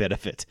every bit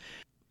of it.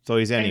 So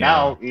he's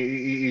anyhow. And now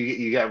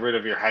you got rid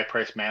of your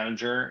high-priced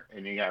manager,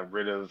 and you got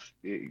rid of.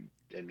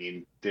 I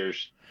mean,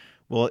 there's.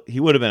 Well, he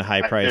would have been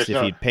high priced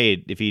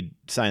if he'd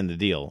signed the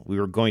deal. We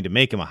were going to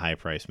make him a high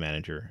priced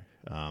manager,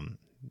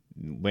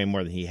 way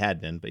more than he had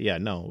been. But yeah,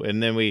 no.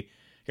 And then we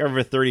got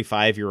rid of a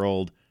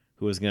 35-year-old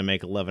who was going to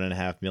make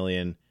 $11.5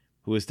 million,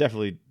 who was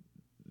definitely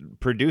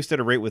produced at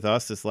a rate with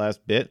us this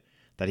last bit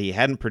that he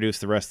hadn't produced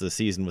the rest of the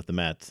season with the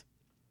Mets.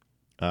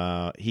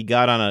 He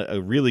got on a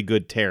really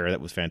good tear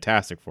that was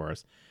fantastic for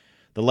us.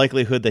 The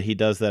likelihood that he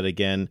does that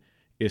again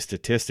is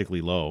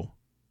statistically low.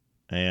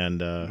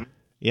 And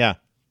yeah.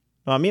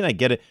 No, I mean, I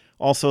get it.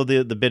 Also,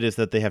 the bit is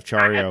that they have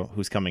Chario,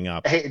 who's coming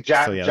up. Hey,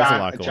 John, so, yeah, there's a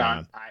lot going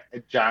on.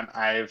 John,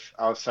 I've,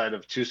 outside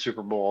of 2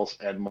 Super Bowls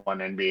and 1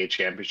 NBA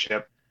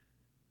championship,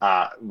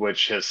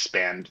 which has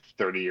spanned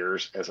 30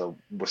 years as a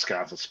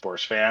Wisconsin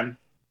sports fan.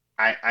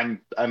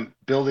 I'm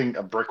building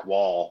a brick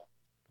wall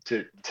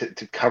to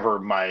cover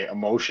my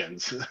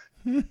emotions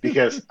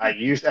because I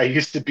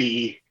used to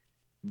be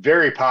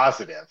very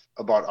positive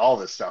about all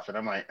this stuff, and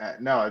I'm like,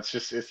 no,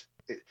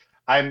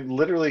 I'm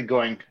literally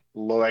going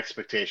low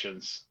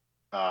expectations,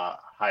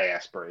 high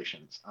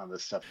aspirations on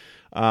this stuff.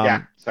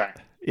 Yeah, sorry.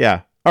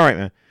 Yeah. All right,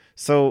 man.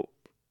 So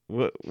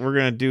what we're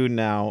going to do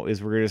now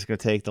is we're just going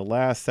to take the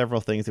last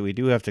several things that we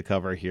do have to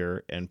cover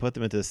here and put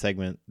them into the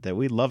segment that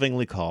we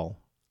lovingly call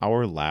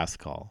our last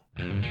call.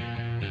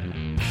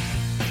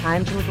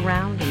 Time to look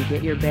around and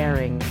get your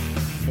bearings.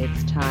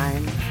 It's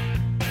time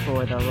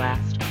for the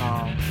last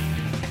call.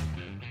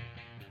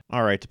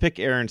 All right, to pick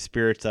Aaron's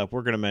spirits up,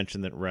 we're going to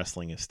mention that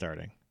wrestling is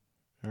starting.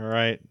 All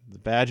right, the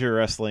Badger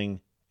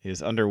wrestling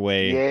is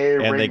underway, Yay,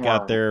 and they ringworm.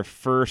 got their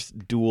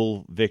first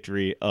dual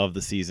victory of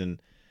the season.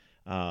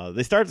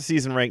 They start the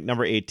season ranked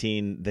number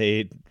 18.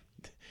 They,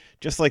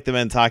 just like the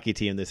men's hockey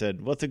team, they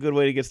said, what's a good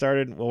way to get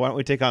started? Well, why don't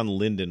we take on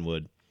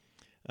Lindenwood?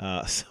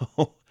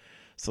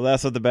 So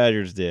that's what the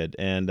Badgers did.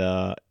 And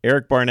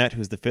Eric Barnett,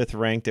 who's the 5th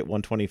ranked at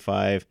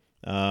 125,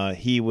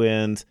 he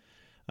wins.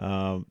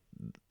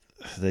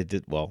 They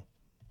did, well,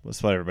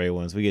 that's what everybody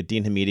wins. We get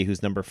Dean Hamidi,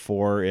 who's number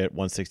 4 at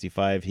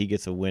 165. He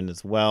gets a win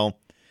as well.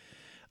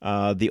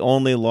 The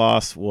only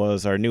loss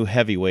was our new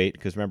heavyweight,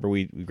 because remember,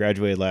 we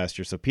graduated last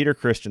year. So Peter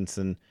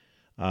Christensen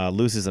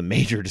loses a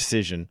major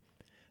decision.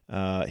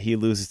 He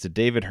loses to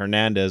David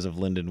Hernandez of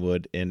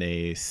Lindenwood in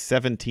a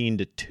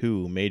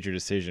 17-2 major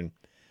decision.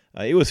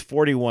 It was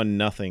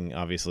 41-0,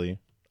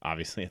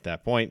 obviously at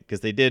that point, because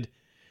they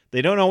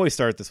don't always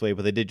start this way,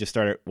 but they did just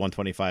start at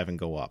 125 and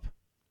go up.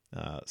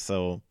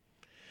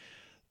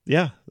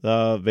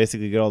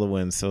 Basically get all the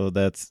wins. So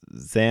that's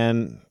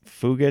Zan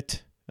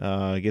Fugit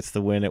gets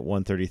the win at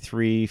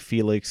 133.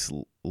 Felix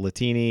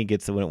Latini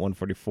gets the win at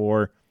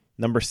 144.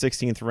 Number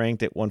 16th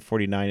ranked at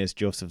 149 is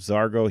Joseph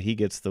Zargo. He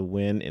gets the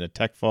win in a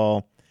tech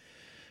fall.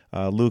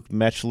 Luke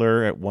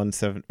Metchler at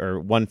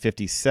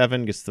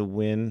 157 gets the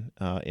win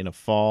in a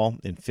fall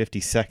in 50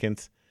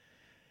 seconds.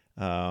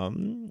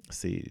 Let's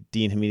see,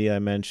 Dean Hamidi I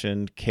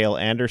mentioned. Cale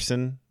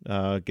Anderson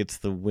gets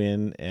the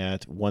win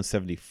at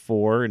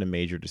 174 in a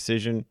major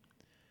decision.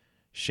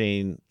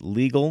 Shane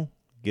Legal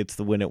gets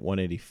the win at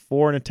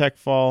 184 in a tech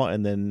fall,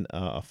 and then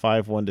a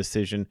 5-1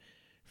 decision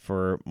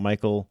for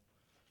Michael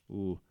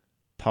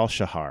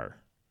Talshahar.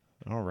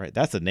 All right,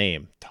 that's a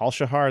name.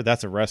 Talshahar,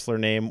 that's a wrestler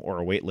name or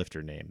a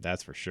weightlifter name,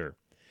 that's for sure.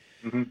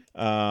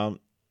 Mm-hmm.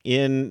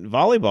 In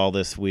volleyball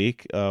this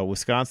week,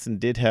 Wisconsin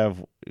did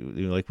have,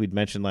 like we'd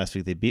mentioned last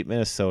week, they beat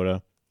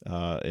Minnesota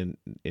in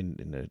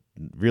a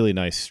really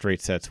nice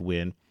straight sets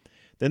win.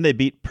 Then they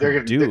beat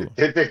Purdue.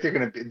 They're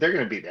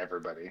gonna beat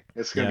everybody.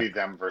 It's gonna be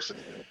them versus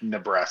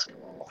Nebraska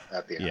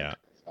at the end.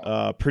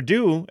 Yeah,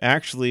 Purdue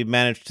actually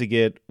managed to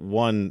get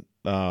one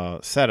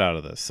set out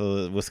of this.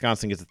 So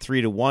Wisconsin gets a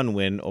 3-1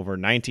 win over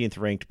 19th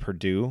ranked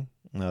Purdue.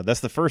 That's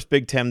the first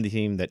Big Ten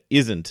team that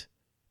isn't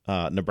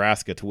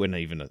Nebraska to win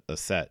even a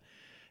set.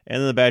 And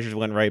then the Badgers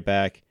went right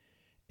back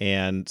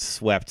and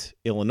swept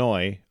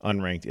Illinois,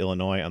 unranked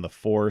Illinois, on the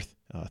 4th,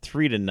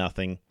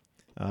 3-0.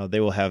 They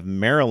will have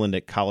Maryland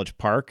at College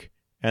Park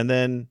and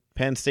then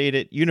Penn State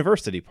at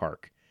University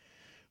Park.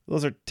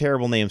 Those are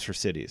terrible names for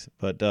cities,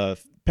 but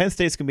Penn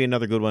State's going to be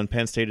another good one.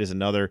 Penn State is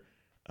another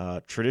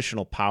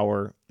traditional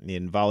power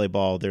in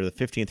volleyball. They're the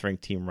 15th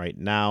ranked team right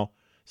now.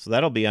 So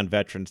that'll be on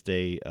Veterans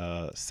Day,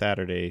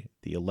 Saturday,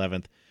 the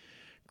 11th.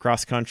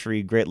 Cross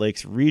country Great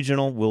Lakes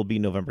Regional will be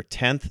November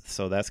 10th.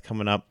 So that's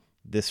coming up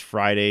this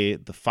Friday.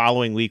 The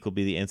following week will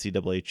be the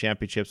NCAA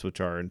Championships, which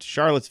are in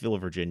Charlottesville,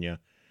 Virginia.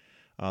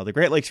 The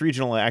Great Lakes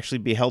Regional will actually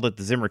be held at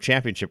the Zimmer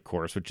Championship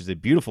course, which is a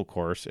beautiful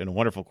course and a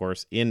wonderful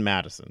course in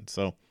Madison.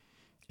 So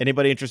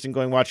anybody interested in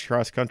going watch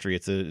cross country,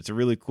 it's a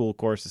really cool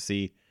course to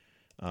see.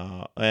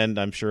 And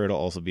I'm sure it'll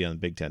also be on the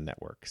Big Ten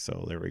Network.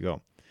 So there we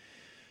go.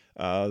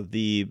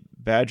 The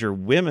Badger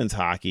women's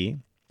hockey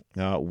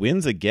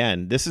wins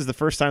again. This is the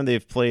first time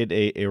they've played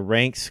a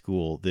ranked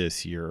school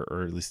this year,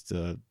 or at least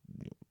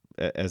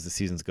as the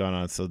season's gone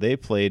on. So they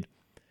played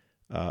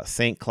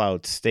St.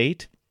 Cloud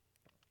State.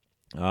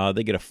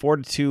 They get a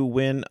 4-2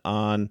 win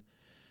on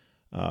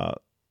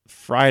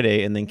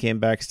Friday, and then came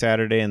back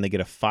Saturday, and they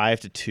get a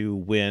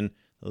 5-2 win.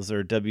 Those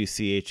are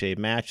WCHA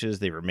matches.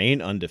 They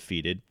remain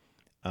undefeated.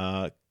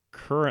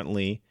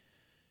 Currently,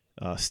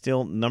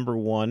 still number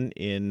 1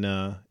 in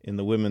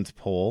the women's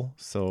poll,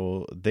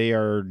 so they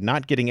are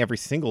not getting every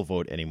single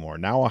vote anymore.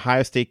 Now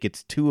Ohio State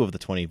gets 2 of the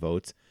 20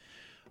 votes.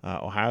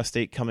 Ohio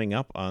State coming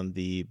up on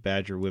the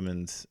Badger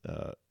women's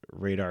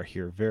radar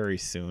here very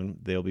soon.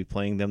 They'll be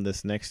playing them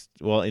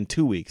in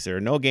 2 weeks. There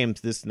are no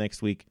games this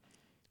next week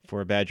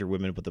for Badger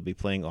women, but they'll be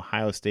playing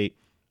Ohio State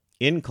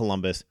in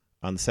Columbus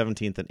on the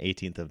 17th and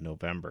 18th of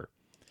November.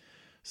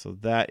 So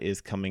that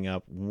is coming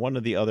up. One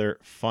of the other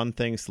fun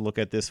things to look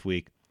at this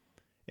week,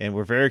 and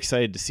we're very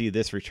excited to see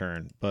this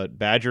return, but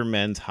Badger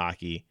men's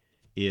hockey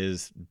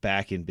is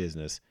back in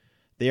business.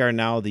 They are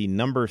now the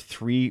number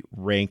 3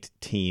 ranked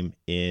team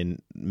in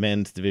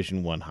men's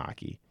Division I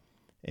hockey.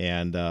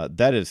 And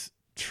that is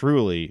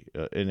truly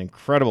an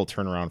incredible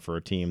turnaround for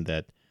a team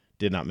that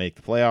did not make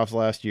the playoffs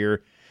last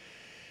year.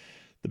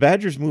 The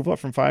Badgers move up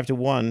from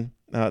 5-1.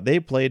 They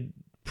played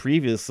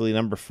previously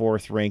number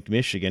 4th ranked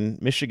Michigan.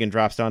 Michigan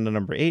drops down to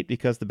number 8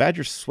 because the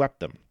Badgers swept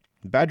them.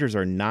 The Badgers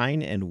are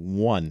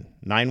 9-1,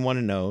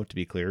 9-1-0 to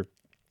be clear,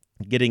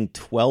 getting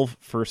 12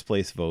 first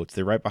place votes.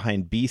 They're right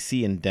behind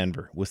BC and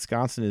Denver.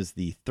 Wisconsin is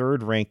the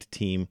 3rd ranked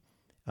team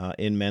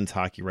in men's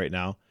hockey right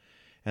now,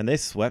 and they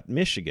swept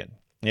Michigan.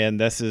 And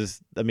this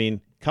is,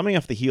 coming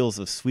off the heels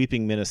of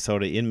sweeping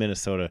Minnesota in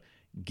Minnesota,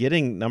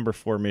 getting number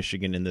 4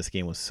 Michigan in this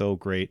game was so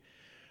great.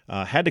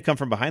 Had to come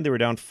from behind. They were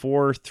down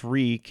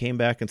 4-3, came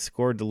back and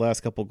scored the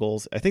last couple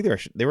goals. I think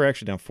they were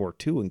actually down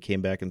 4-2 and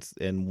came back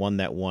and won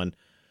that one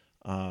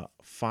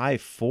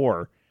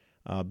 5-4.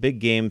 Big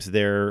games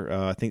there.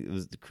 I think it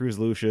was the Cruz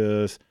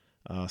Lucius,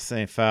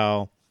 St.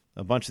 Foul,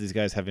 a bunch of these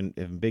guys having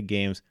big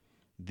games.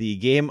 The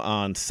game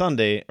on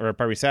Sunday, or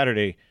probably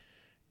Saturday,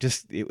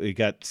 it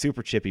got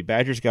super chippy.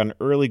 Badgers got an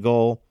early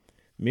goal.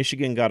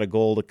 Michigan got a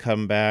goal to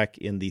come back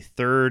in the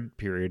 3rd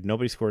period.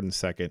 Nobody scored in the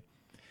 2nd.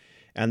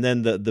 And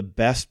then the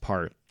best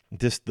part,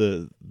 just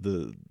the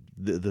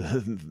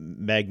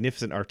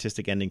magnificent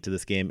artistic ending to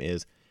this game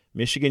is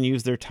Michigan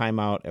used their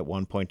timeout at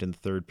one point in the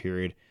 3rd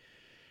period.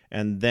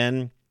 And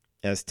then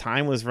as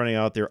time was running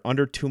out, there were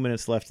under 2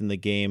 minutes left in the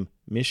game.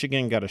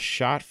 Michigan got a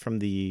shot from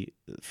the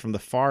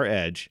far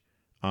edge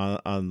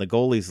on the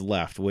goalie's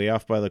left, way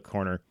off by the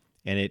corner,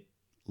 and it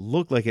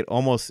looked like it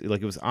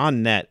was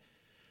on net.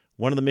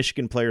 One of the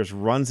Michigan players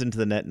runs into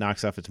the net,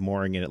 knocks off its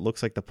mooring, and it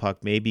looks like the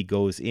puck maybe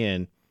goes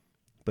in,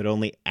 but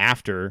only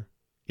after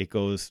it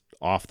goes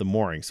off the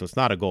mooring. So it's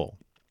not a goal.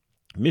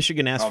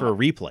 Michigan asked for a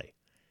replay.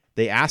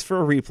 They asked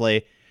for a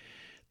replay.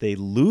 They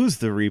lose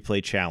the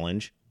replay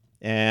challenge.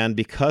 And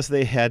because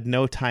they had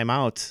no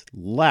timeouts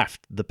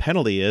left, the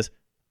penalty is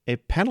a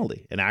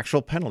penalty, an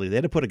actual penalty. They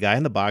had to put a guy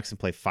in the box and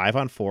play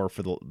 5-on-4 for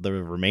the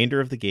remainder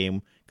of the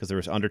game because there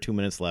was under 2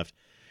 minutes left.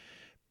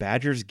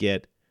 Badgers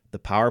get the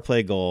power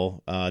play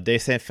goal. De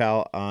St.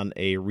 Foul on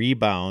a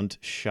rebound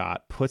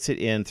shot, puts it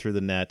in through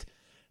the net.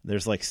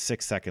 There's like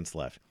 6 seconds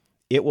left.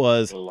 It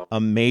was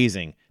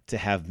amazing to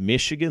have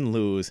Michigan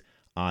lose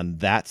on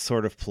that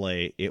sort of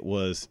play. It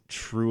was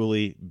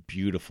truly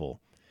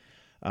beautiful.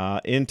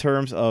 In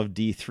terms of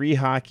D3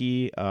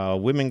 hockey,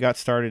 women got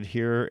started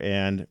here,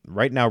 and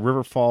right now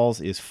River Falls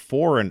is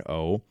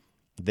 4-0.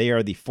 They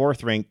are the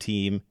 4th-ranked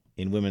team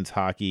in women's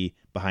hockey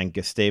behind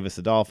Gustavus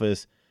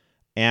Adolphus,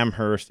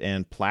 Amherst,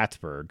 and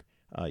Plattsburgh.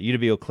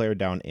 UW-Eau Claire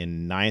down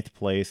in 9th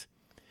place.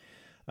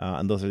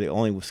 And those are the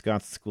only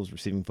Wisconsin schools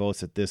receiving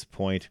votes at this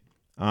point.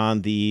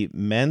 On the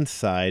men's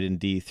side in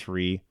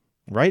D3,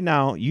 right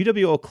now,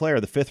 UW-Eau Claire,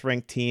 the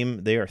 5th-ranked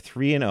team, they are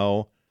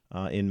 3-0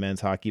 in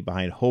men's hockey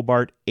behind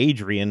Hobart,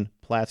 Adrian,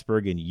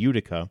 Plattsburgh, and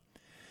Utica.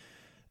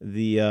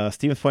 The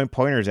Stevens Point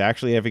Pointers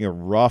actually having a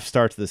rough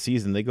start to the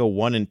season. They go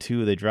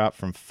 1-2. They drop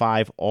from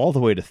 5 all the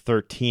way to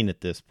 13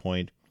 at this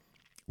point.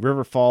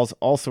 River Falls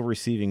also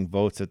receiving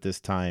votes at this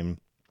time.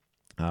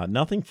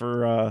 Nothing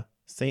for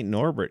St.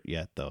 Norbert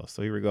yet, though.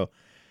 So here we go.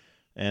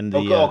 And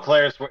Eau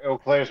Claire's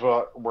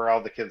where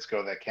all the kids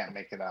go that can't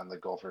make it on the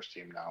Gophers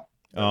team now.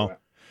 Oh,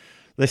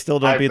 they still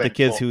don't beat the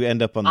kids who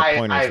end up on the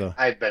Pointers, though.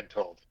 I've been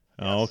told.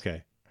 Oh,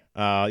 okay.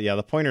 Yeah,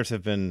 the Pointers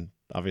have been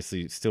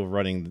obviously still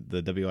running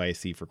the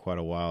WIAC for quite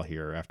a while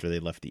here after they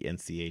left the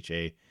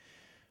NCHA.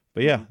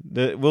 But yeah,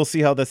 we'll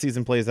see how that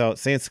season plays out.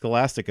 St.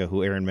 Scholastica,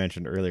 who Aaron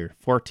mentioned earlier,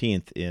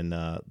 14th in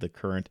the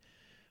current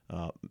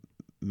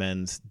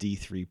men's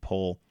D3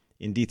 poll.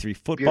 In D3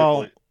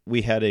 football,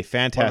 we had a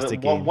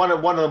fantastic game. One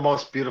of the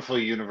most beautiful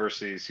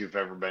universities you've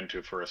ever been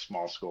to for a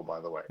small school,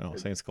 by the way. Oh,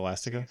 St.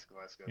 Scholastica? St.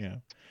 Scholastica. Yeah.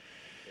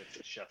 It's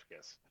a chef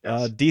kiss.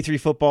 Yes. D3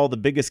 football, the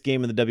biggest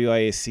game in the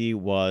WIAC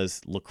was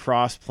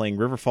Lacrosse playing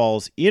River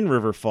Falls in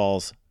River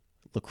Falls.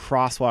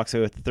 Lacrosse walks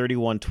away with a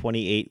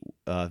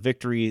 31-28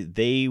 victory.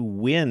 They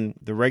win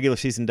the regular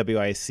season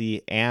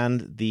WIAC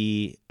and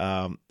the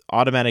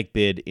automatic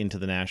bid into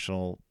the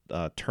national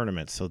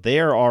tournament. So they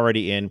are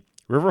already in.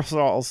 River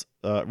Falls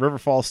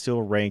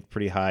still ranked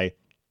pretty high,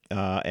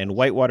 and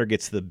Whitewater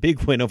gets the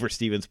big win over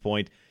Stevens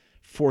Point,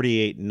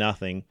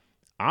 48-0.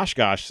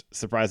 Oshkosh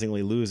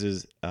surprisingly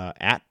loses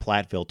at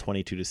Platteville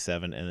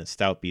 22-7, and then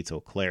Stout beats Eau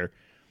Claire.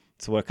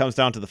 So when it comes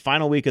down to the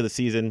final week of the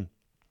season,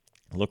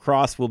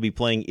 Lacrosse will be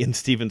playing in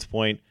Stevens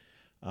Point.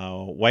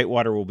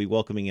 Whitewater will be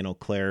welcoming in Eau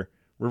Claire.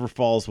 River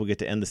Falls will get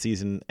to end the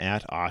season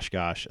at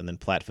Oshkosh, and then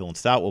Platteville and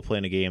Stout will play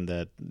in a game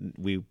that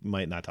we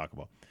might not talk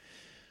about.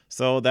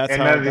 So that's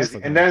none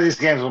of these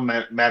games will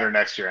matter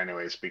next year,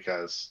 anyways,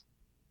 because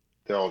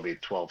there will be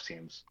 12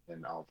 teams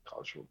in all of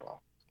college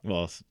football.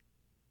 Well,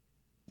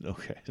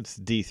 it's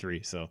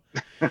D3, so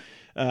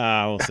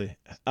we'll see.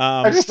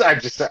 I'm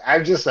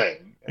just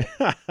saying.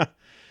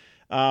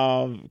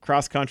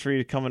 Cross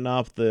country coming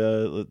up.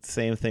 The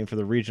same thing for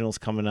the regionals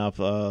coming up.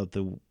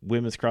 The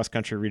women's cross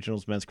country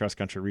regionals, men's cross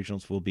country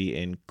regionals will be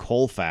in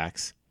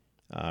Colfax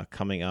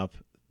coming up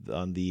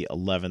on the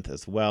 11th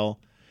as well.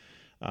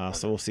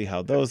 So we'll see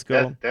how those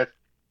go.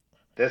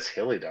 That's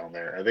hilly down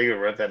there. I think I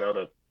read that out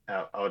of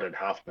out at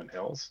Hoffman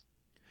Hills?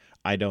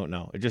 I don't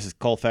know. It just is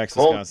Colfax,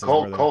 Wisconsin.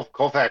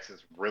 Colfax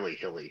is really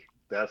hilly.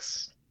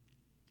 That's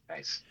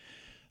nice.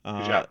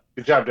 Good job.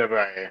 Good job,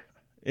 WIA.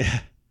 Yeah.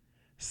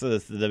 So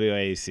that's the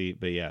WIAC,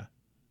 but yeah,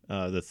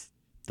 that's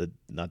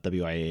not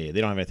WIAA.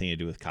 They don't have anything to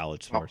do with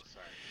college sports.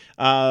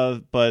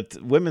 But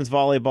women's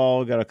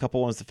volleyball got a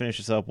couple ones to finish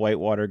us up.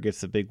 Whitewater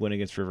gets a big win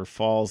against River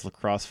Falls.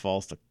 Lacrosse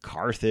falls to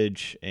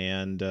Carthage,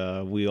 and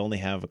we only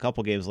have a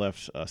couple games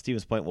left.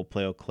 Stevens Point will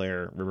play Eau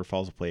Claire. River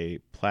Falls will play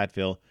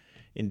Platteville.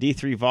 In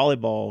D3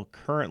 volleyball,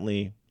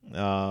 currently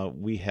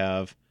we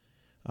have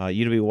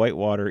UW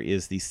Whitewater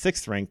is the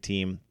 6th ranked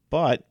team,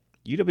 but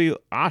UW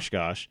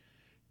Oshkosh,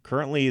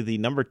 currently the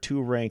number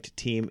 2 ranked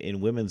team in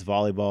women's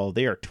volleyball.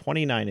 They are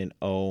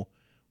 29-0.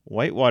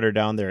 Whitewater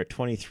down there at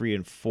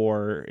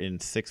 23-4 in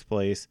 6th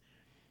place.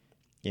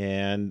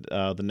 And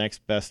the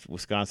next best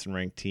Wisconsin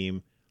ranked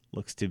team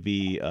looks to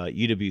be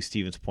UW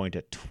Stevens Point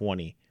at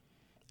 20.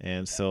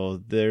 And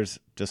so there's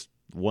just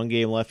one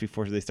game left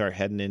before they start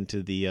heading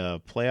into the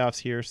playoffs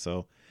here.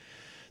 So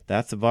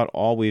that's about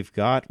all we've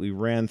got. We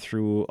ran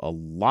through a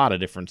lot of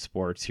different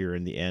sports here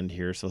in the end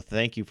here. So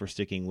thank you for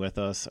sticking with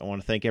us. I want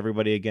to thank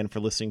everybody again for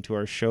listening to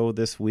our show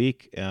this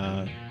week.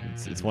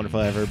 It's wonderful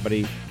to have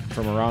everybody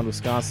from around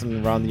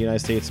Wisconsin, around the United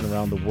States, and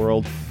around the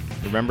world.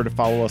 Remember to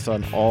follow us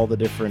on all the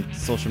different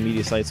social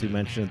media sites we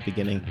mentioned at the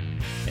beginning.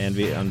 And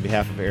on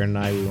behalf of Aaron and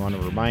I, we want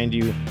to remind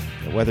you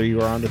that whether you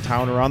are on the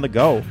town or on the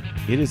go,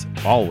 it is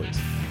always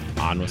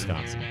on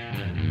Wisconsin.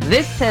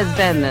 This has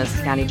been the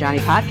Scotty Johnny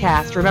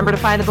Podcast. Remember to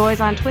find the boys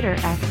on Twitter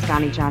at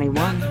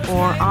ScottyJohnny1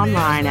 or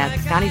online at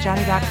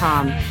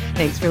ScottyJohnny.com.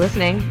 Thanks for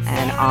listening,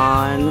 and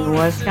on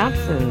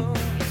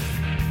Wisconsin.